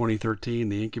documents in 2013.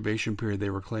 The incubation period they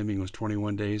were claiming was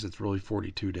 21 days. It's really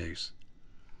 42 days.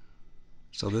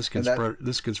 So this can And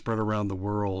that spread around the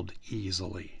world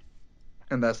easily.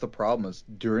 and that's the problem is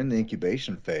during the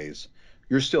incubation phase,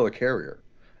 you're still a carrier.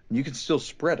 You can still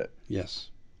spread it. Yes.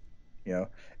 You know,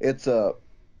 it's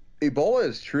Ebola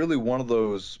is truly one of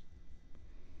those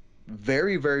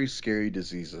very, very scary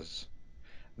diseases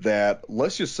that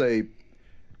let's just say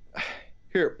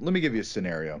here, let me give you a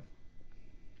scenario.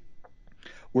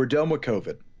 We're done with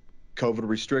COVID. COVID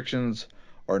restrictions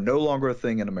are no longer a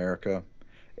thing in America.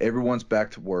 Everyone's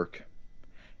back to work.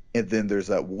 And then there's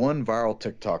that one viral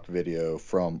TikTok video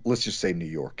from, let's just say New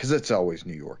York, because it's always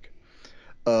New York,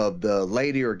 of the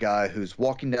lady or guy who's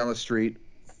walking down the street,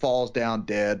 falls down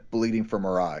dead, bleeding from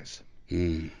her eyes.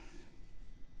 Mm.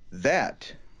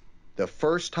 That, the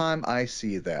first time I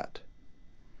see that,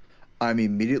 I'm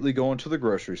immediately going to the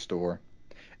grocery store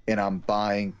and I'm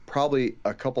buying probably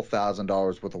a couple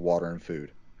 $1,000s worth of water and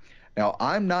food. Now,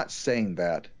 I'm not saying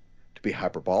that to be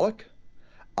hyperbolic.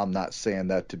 I'm not saying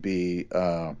that to be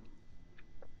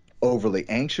overly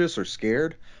anxious or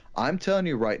scared. I'm telling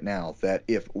you right now that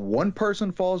if one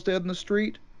person falls dead in the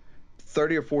street,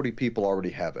 30 or 40 people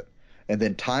already have it. And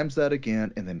then times that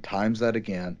again, and then times that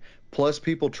again, plus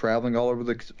people traveling all over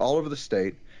the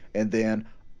state, and then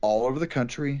all over the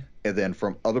country, and then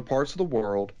from other parts of the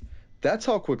world. That's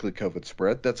how quickly COVID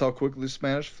spread. That's how quickly the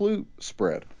Spanish flu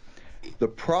spread. The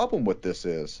problem with this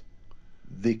is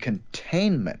the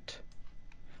containment,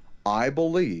 I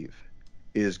believe,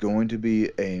 is going to be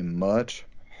a much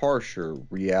harsher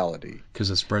reality.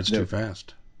 Because it spreads too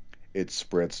fast. It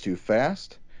spreads too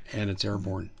fast. And it's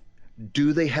airborne.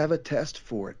 Do they have a test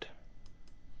for it?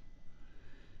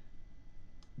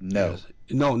 No. Yes.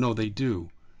 No, they do.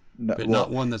 No, But well,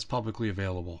 not one that's publicly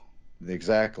available.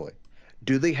 exactly.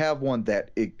 Do they have one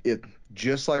that it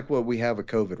just like what we have with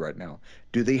COVID right now?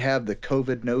 Do they have the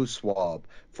COVID nose swab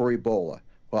for Ebola?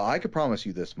 Well, I could promise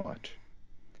you this much.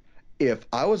 If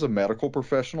I was a medical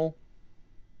professional,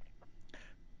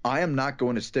 I am not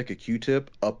going to stick a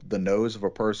Q-tip up the nose of a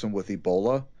person with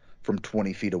Ebola from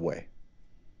 20 feet away.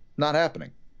 Not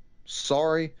happening.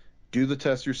 Sorry, do the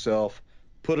test yourself.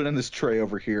 Put it in this tray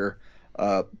over here.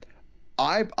 I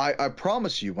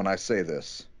promise you when I say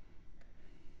this,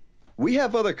 we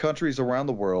have other countries around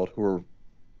the world who are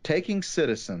taking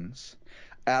citizens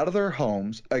out of their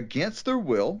homes against their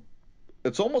will.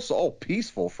 It's almost all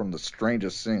peaceful from the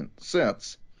strangest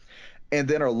sense. And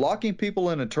then are locking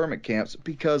people in internment camps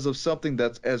because of something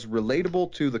that's as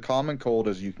relatable to the common cold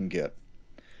as you can get.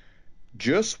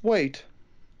 Just wait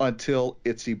until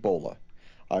it's Ebola.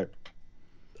 I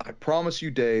I promise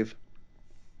you, Dave,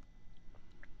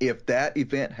 if that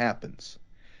event happens,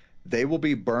 they will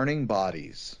be burning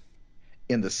bodies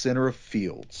in the center of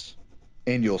fields,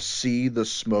 and you'll see the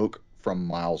smoke from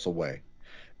miles away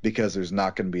because there's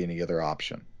not going to be any other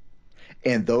option.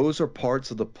 And those are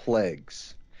parts of the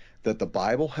plagues that the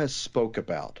Bible has spoke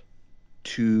about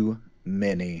too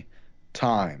many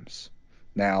times.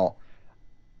 Now,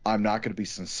 I'm not going to be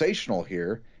sensational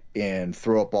here and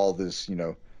throw up all this,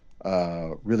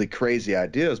 really crazy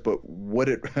ideas, but what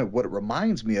it what it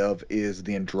reminds me of is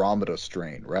the Andromeda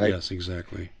Strain, right? Yes,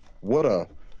 exactly. What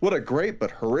a great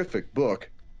but horrific book.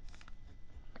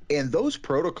 And those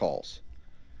protocols,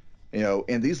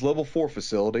 in these level 4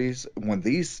 facilities, when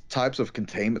these types of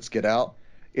containments get out,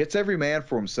 it's every man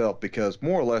for himself because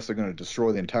more or less they're going to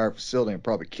destroy the entire facility and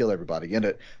probably kill everybody in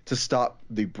it to stop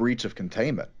the breach of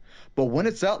containment. But when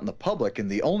it's out in the public, and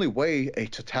the only way a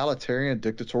totalitarian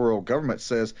dictatorial government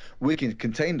says we can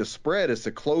contain the spread is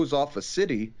to close off a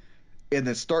city and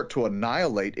then start to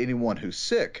annihilate anyone who's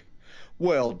sick.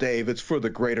 Well, Dave, it's for the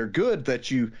greater good that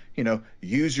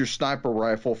use your sniper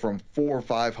rifle from 400 or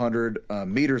 500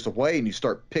 meters away and you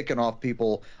start picking off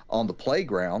people on the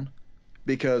playground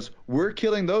because we're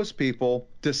killing those people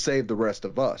to save the rest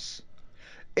of us.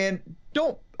 And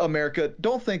don't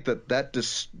think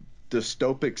that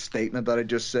dystopic statement that I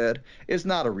just said is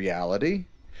not a reality.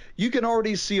 You can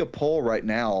already see a poll right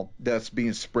now that's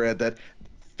being spread that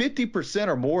 50%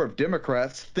 or more of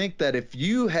Democrats think that if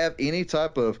you have any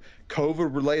type of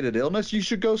COVID related illness, you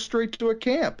should go straight to a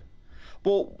camp.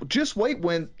 Well, just wait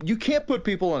when you can't put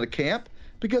people in a camp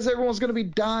because everyone's going to be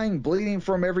dying, bleeding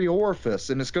from every orifice,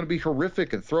 and it's going to be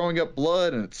horrific and throwing up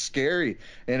blood, and it's scary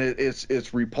and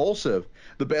it's repulsive.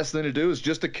 The best thing to do is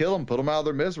just to kill them, put them out of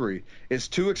their misery. It's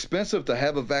too expensive to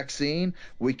have a vaccine.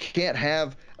 We can't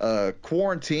have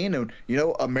quarantine, and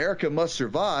America must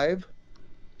survive.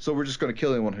 So we're just going to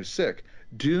kill anyone who's sick.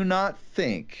 Do not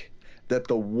think that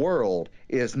the world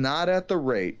is not at the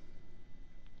rate,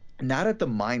 not at the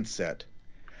mindset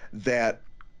that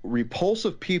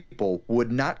repulsive people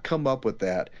would not come up with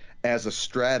that as a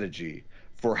strategy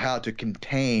for how to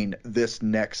contain this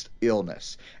next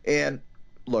illness. And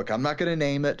look, I'm not going to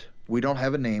name it. We don't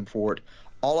have a name for it.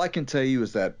 All I can tell you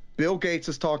is that Bill Gates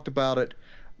has talked about it.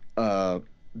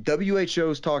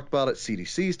 WHO's talked about it.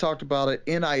 CDC's talked about it.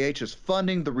 NIH is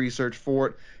funding the research for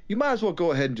it. You might as well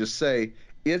go ahead and just say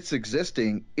it's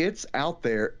existing, it's out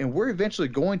there, and we're eventually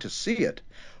going to see it.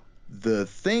 The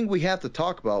thing we have to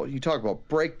talk about, you talk about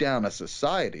breakdown of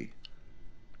society,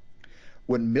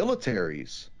 when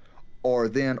militaries are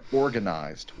then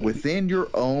organized within your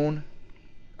own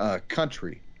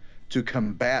country to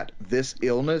combat this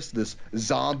illness, this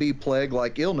zombie plague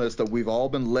like illness that we've all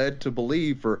been led to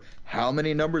believe for how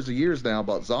many numbers of years now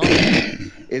about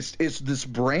zombies. It's this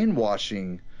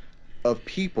brainwashing of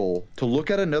people to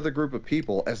look at another group of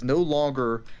people as no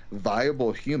longer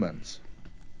viable humans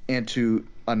and to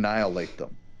annihilate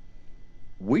them.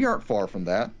 We aren't far from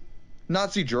that.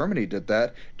 Nazi Germany did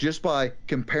that just by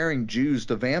comparing Jews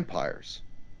to vampires.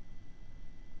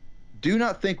 Do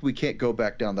not think we can't go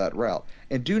back down that route.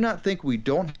 And do not think we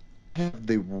don't have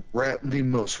the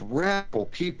most radical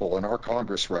people in our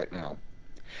Congress right now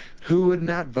who would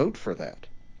not vote for that.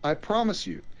 I promise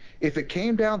you, if it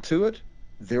came down to it,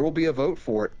 there will be a vote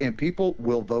for it, and people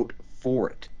will vote for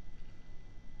it.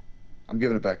 I'm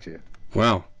giving it back to you.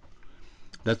 Wow.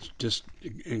 That's just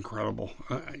incredible.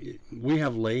 We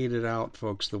have laid it out,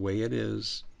 folks, the way it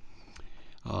is.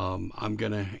 I'm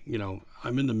going to,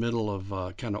 I'm in the middle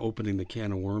of kind of opening the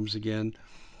can of worms again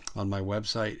on my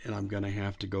website, and I'm going to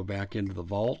have to go back into the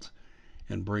vault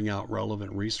and bring out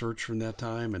relevant research from that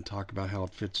time and talk about how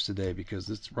it fits today because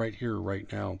it's right here,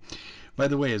 right now. By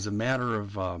the way, as a matter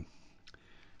of,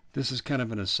 this is kind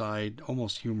of an aside,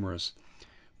 almost humorous.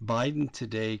 Biden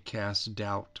today casts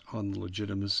doubt on the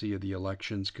legitimacy of the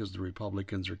elections because the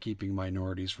Republicans are keeping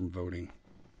minorities from voting.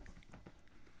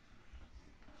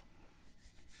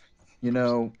 You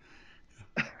know,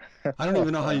 I don't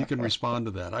even know how you can respond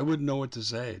to that. I wouldn't know what to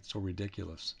say. It's so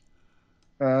ridiculous.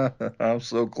 I'm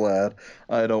so glad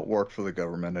I don't work for the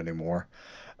government anymore.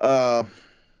 Uh,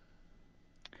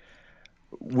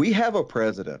 we have a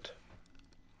president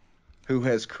who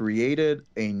has created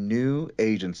a new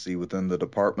agency within the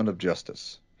Department of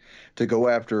Justice to go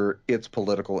after its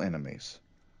political enemies.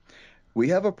 We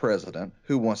have a president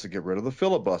who wants to get rid of the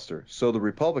filibuster so the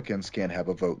Republicans can't have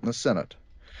a vote in the Senate.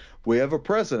 We have a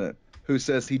president who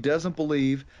says he doesn't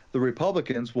believe the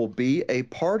Republicans will be a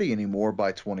party anymore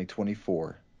by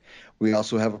 2024. We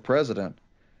also have a president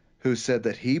who said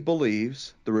that he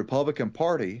believes the Republican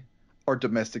Party are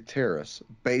domestic terrorists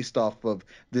based off of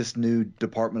this new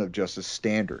Department of Justice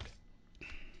standard.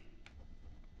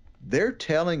 They're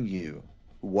telling you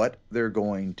what they're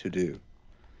going to do.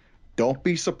 Don't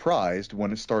be surprised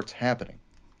when it starts happening.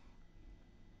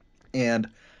 And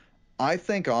I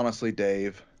think, honestly,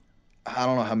 Dave, I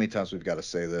don't know how many times we've got to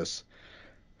say this.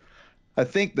 I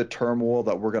think the turmoil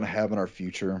that we're going to have in our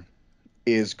future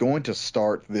is going to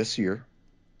start this year.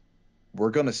 We're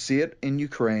going to see it in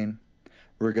Ukraine.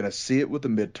 We're going to see it with the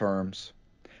midterms.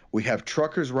 We have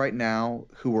truckers right now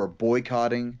who are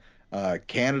boycotting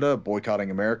Canada,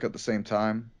 boycotting America at the same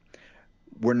time.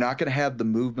 We're not going to have the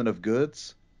movement of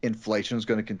goods Inflation is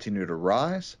going to continue to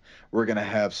rise. We're going to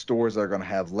have stores that are going to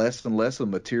have less and less of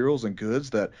the materials and goods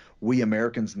that we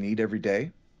Americans need every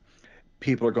day.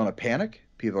 People are going to panic.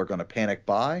 People are going to panic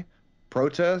buy,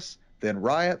 protests, then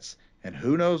riots, and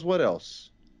who knows what else.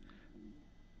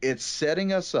 It's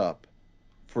setting us up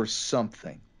for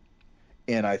something.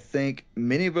 And I think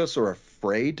many of us are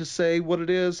afraid to say what it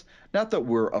is. Not that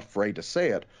we're afraid to say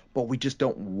it, but we just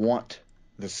don't want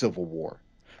the Civil War.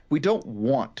 We don't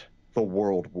want the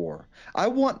World War. I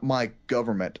want my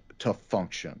government to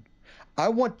function. I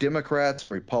want Democrats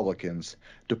and Republicans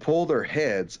to pull their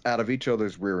heads out of each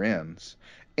other's rear ends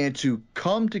and to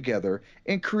come together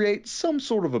and create some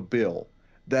sort of a bill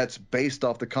that's based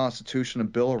off the Constitution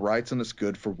and Bill of Rights and it's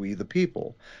good for we the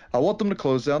people. I want them to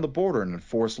close down the border and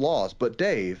enforce laws. But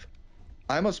Dave,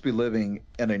 I must be living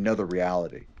in another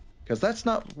reality because that's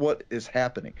not what is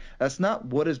happening. That's not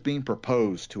what is being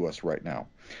proposed to us right now.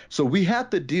 So we have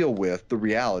to deal with the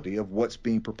reality of what's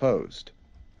being proposed.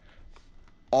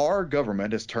 Our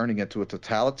government is turning into a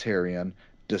totalitarian,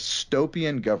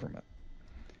 dystopian government.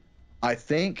 I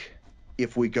think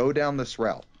if we go down this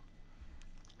route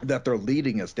that they're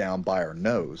leading us down by our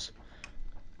nose,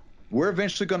 we're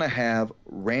eventually going to have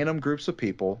random groups of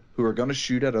people who are going to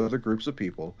shoot at other groups of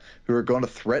people who are going to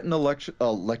threaten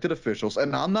elected officials.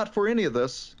 And I'm not for any of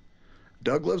this.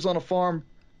 Doug lives on a farm,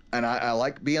 and I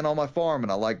like being on my farm,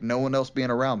 and I like no one else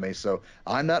being around me. So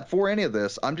I'm not for any of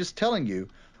this. I'm just telling you,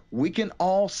 we can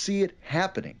all see it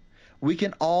happening. We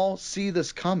can all see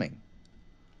this coming.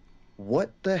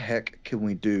 What the heck can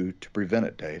we do to prevent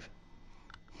it, Dave?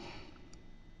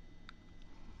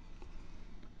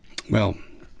 Well,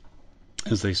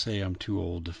 as they say, I'm too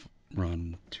old to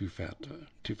run, too fat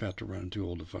to run, too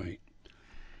old to fight.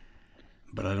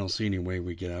 But I don't see any way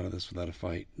we get out of this without a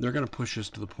fight. They're going to push us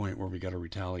to the point where we got to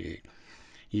retaliate.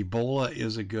 Ebola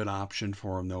is a good option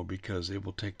for them, though, because it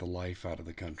will take the life out of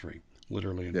the country,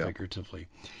 literally and Yeah. figuratively.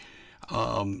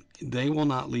 They will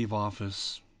not leave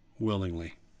office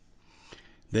willingly.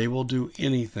 They will do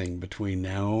anything between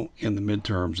now and the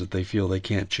midterms that they feel they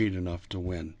can't cheat enough to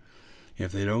win.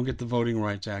 If they don't get the Voting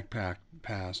Rights Act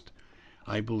passed,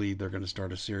 I believe they're going to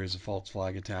start a series of false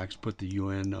flag attacks, put the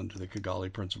UN under the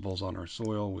Kigali principles on our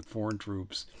soil with foreign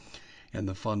troops, and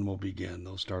the fun will begin.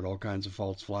 They'll start all kinds of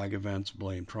false flag events,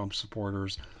 blame Trump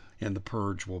supporters, and the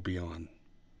purge will be on.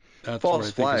 That's what I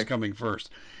False think is flag. coming first.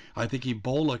 I think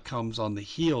Ebola comes on the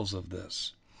heels of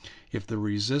this. If the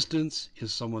resistance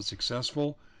is somewhat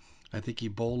successful, I think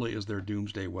Ebola is their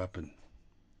doomsday weapon.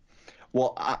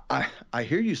 Well, I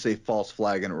hear you say false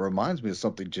flag, and it reminds me of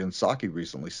something Jen Psaki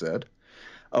recently said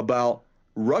about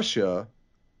Russia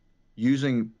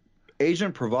using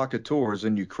agent provocateurs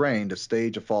in Ukraine to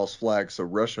stage a false flag so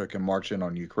Russia can march in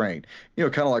on Ukraine.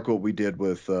 Kind of like what we did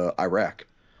with Iraq.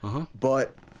 Uh huh.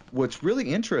 But what's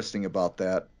really interesting about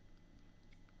that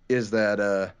is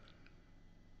that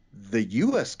the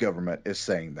U.S. government is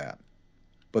saying that,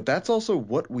 but that's also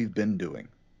what we've been doing.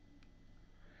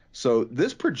 So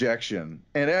this projection,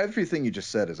 and everything you just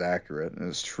said is accurate and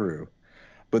is true,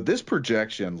 but this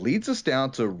projection leads us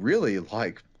down to really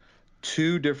like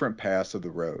two different paths of the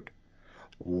road: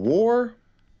 war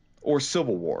or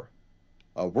civil war,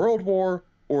 a world war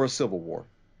or a civil war,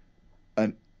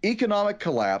 an economic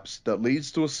collapse that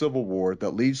leads to a civil war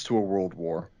that leads to a world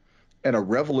war, and a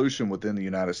revolution within the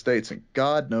United States. And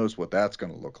God knows what that's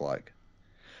going to look like.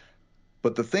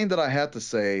 But the thing that I have to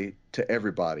say to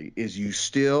everybody is you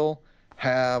still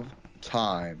have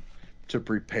time to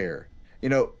prepare. You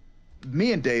know,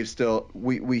 me and Dave still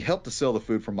we help to sell the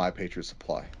food from My Patriot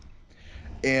Supply.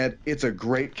 And it's a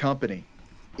great company.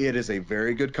 It is a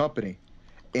very good company.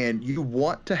 And you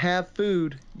want to have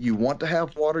food, you want to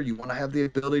have water, you want to have the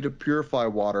ability to purify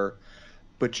water,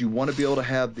 but you want to be able to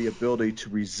have the ability to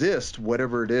resist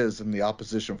whatever it is in the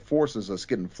opposition forces that's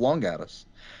getting flung at us.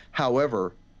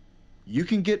 However, you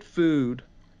can get food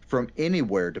from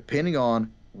anywhere depending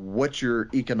on what your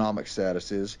economic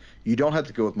status is. You don't have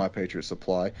to go with My Patriot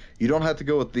Supply. You don't have to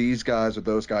go with these guys or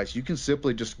those guys. You can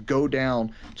simply just go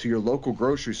down to your local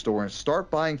grocery store and start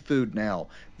buying food now.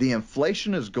 The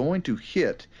inflation is going to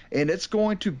hit, and it's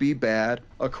going to be bad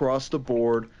across the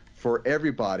board for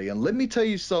everybody. And let me tell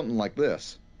you something like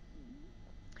this.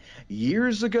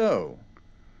 Years ago,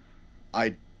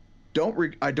 I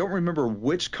I don't remember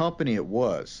which company it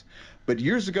was, but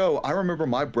years ago I remember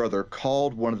my brother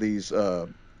called one of these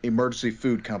emergency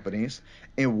food companies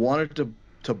and wanted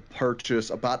to purchase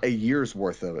about a year's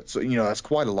worth of it. So that's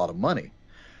quite a lot of money.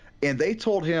 And they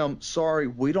told him, "Sorry,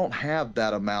 we don't have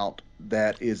that amount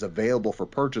that is available for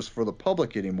purchase for the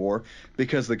public anymore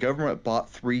because the government bought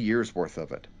 3 years worth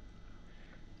of it."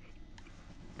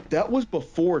 That was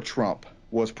before Trump.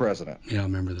 was president. Yeah, I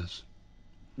remember this.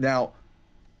 Now,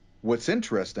 what's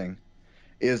interesting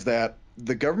is that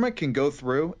the government can go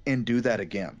through and do that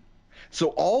again. So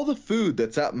all the food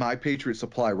that's at My Patriot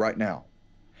Supply right now,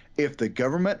 if the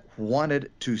government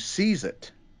wanted to seize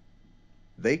it,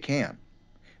 they can.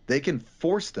 They can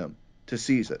force them to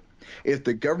seize it. If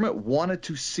the government wanted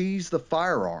to seize the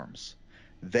firearms,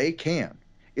 they can.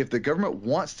 If the government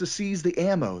wants to seize the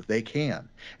ammo, they can.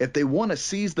 If they want to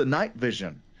seize the night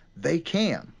vision, they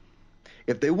can.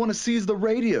 If they want to seize the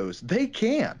radios, they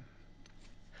can.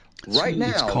 Right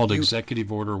It's now, called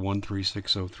Executive Order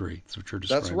 13603. That's what you're that's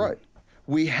describing. right.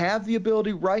 We have the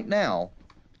ability right now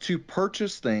to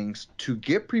purchase things, to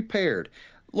get prepared.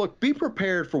 Look, be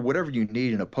prepared for whatever you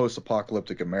need in a post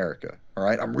apocalyptic America. All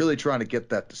right. I'm really trying to get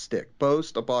that to stick.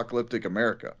 Post apocalyptic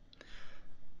America.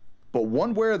 But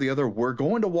one way or the other, we're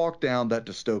going to walk down that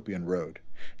dystopian road.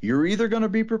 You're either going to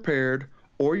be prepared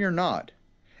or you're not.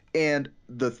 And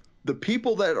the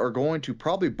people that are going to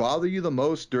probably bother you the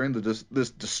most during this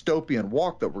dystopian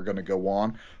walk that we're going to go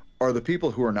on are the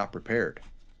people who are not prepared.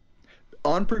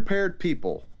 Unprepared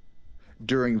people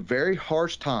during very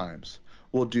harsh times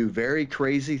will do very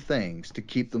crazy things to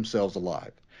keep themselves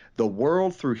alive. The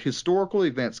world, through historical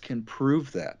events, can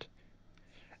prove that.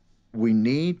 We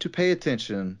need to pay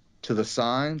attention to the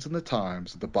signs and the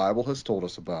times that the Bible has told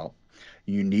us about.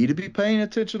 You need to be paying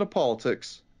attention to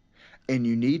politics, and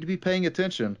you need to be paying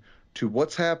attention to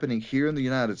what's happening here in the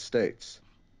United States.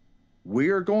 We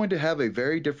are going to have a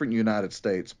very different United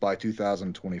States by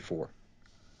 2024.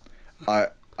 I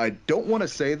I don't want to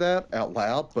say that out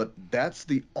loud, but that's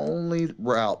the only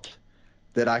route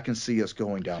that I can see us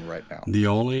going down right now. The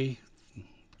only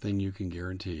thing you can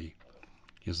guarantee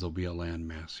is there'll be a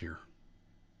landmass here.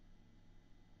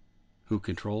 Who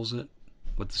controls it?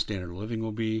 What the standard of living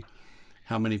will be?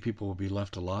 How many people will be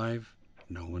left alive?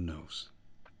 No one knows.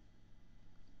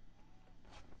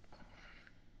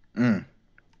 Mm.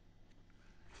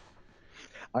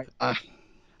 I, I,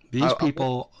 These I,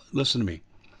 people, listen to me.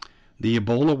 The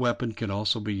Ebola weapon can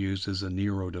also be used as a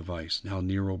Nero device. Now,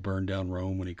 Nero burned down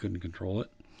Rome when he couldn't control it.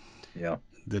 yeah.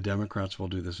 The Democrats will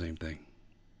do the same thing.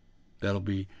 That'll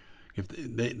be, if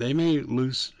they may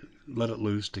let it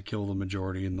loose to kill the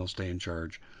majority and they'll stay in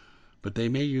charge, but they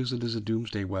may use it as a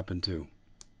doomsday weapon too.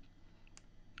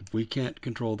 If we can't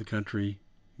control the country,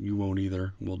 you won't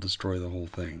either. We'll destroy the whole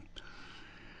thing.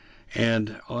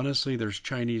 And honestly, there's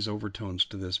Chinese overtones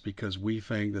to this because Wei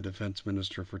Fang, the defense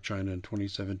minister for China in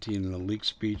 2017, in a leaked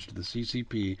speech to the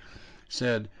CCP,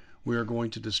 said, "We are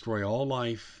going to destroy all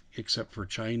life except for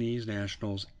Chinese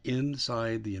nationals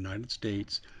inside the United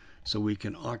States so we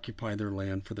can occupy their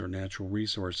land for their natural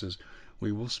resources.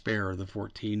 We will spare the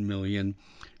 14 million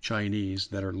Chinese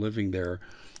that are living there."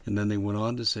 And then they went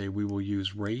on to say, "We will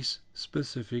use race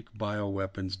specific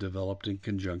bioweapons developed in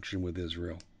conjunction with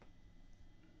Israel."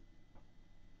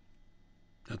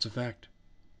 That's a fact.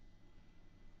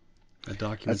 That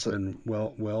document's That's a been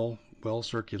well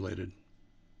circulated.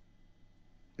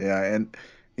 Yeah, and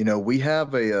we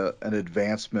have a an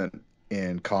advancement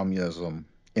in communism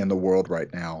in the world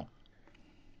right now,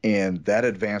 and that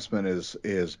advancement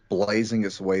is blazing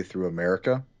its way through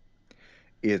America.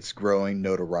 It's growing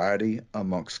notoriety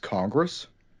amongst Congress.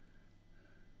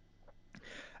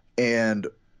 And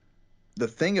the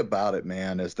thing about it,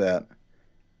 man, is that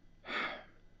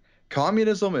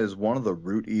communism is one of the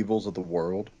root evils of the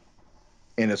world,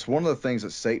 and it's one of the things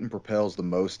that Satan propels the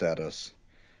most at us.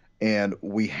 And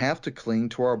we have to cling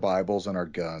to our Bibles and our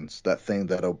guns, that thing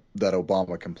that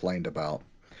Obama complained about.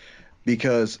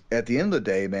 Because at the end of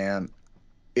the day, man,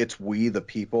 it's we the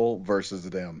people versus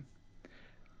them.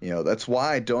 That's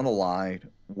why I don't align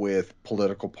with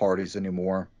political parties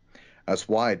anymore. That's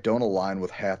why I don't align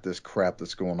with half this crap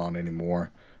that's going on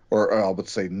anymore, or I would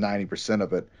say 90%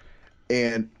 of it.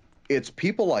 And it's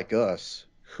people like us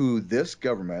who this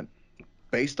government,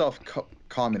 based off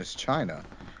communist China,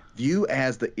 view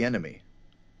as the enemy.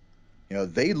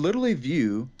 They literally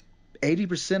view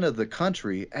 80% of the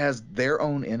country as their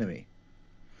own enemy.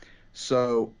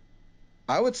 So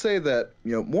I would say that,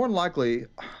 more than likely,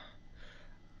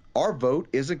 our vote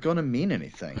isn't going to mean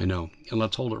anything. I know. And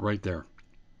let's hold it right there.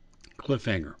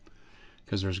 Cliffhanger.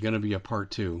 Because there's going to be a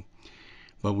part two.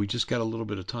 But we just got a little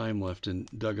bit of time left. And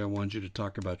Doug, I want you to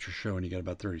talk about your show, and you got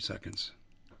about 30 seconds.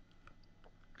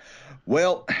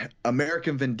 Well,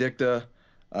 American Vindicta,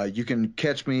 you can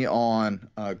catch me on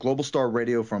Global Star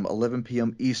Radio from 11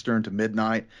 p.m. Eastern to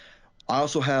midnight. I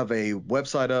also have a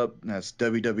website up. That's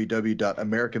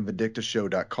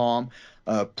www.americanvindictashow.com.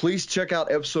 Please check out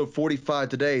episode 45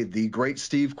 today. The great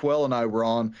Steve Quell and I were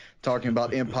on talking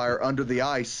about Empire Under the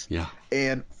Ice. Yeah.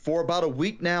 And for about a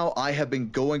week now, I have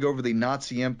been going over the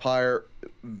Nazi Empire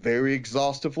very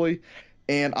exhaustively.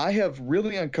 And I have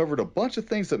really uncovered a bunch of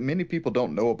things that many people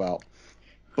don't know about.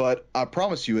 But I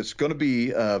promise you, it's going to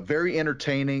be very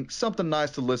entertaining, something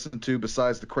nice to listen to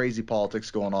besides the crazy politics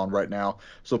going on right now.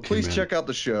 So please Amen. check out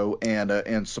the show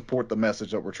and support the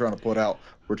message that we're trying to put out.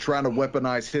 We're trying to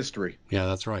weaponize history. Yeah,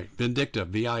 that's right. Vindicta,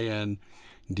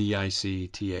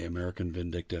 Vindicta, American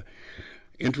Vindicta.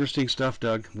 Interesting stuff,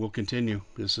 Doug. We'll continue.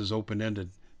 This is open ended.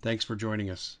 Thanks for joining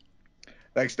us.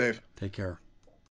 Thanks, Dave. Take care.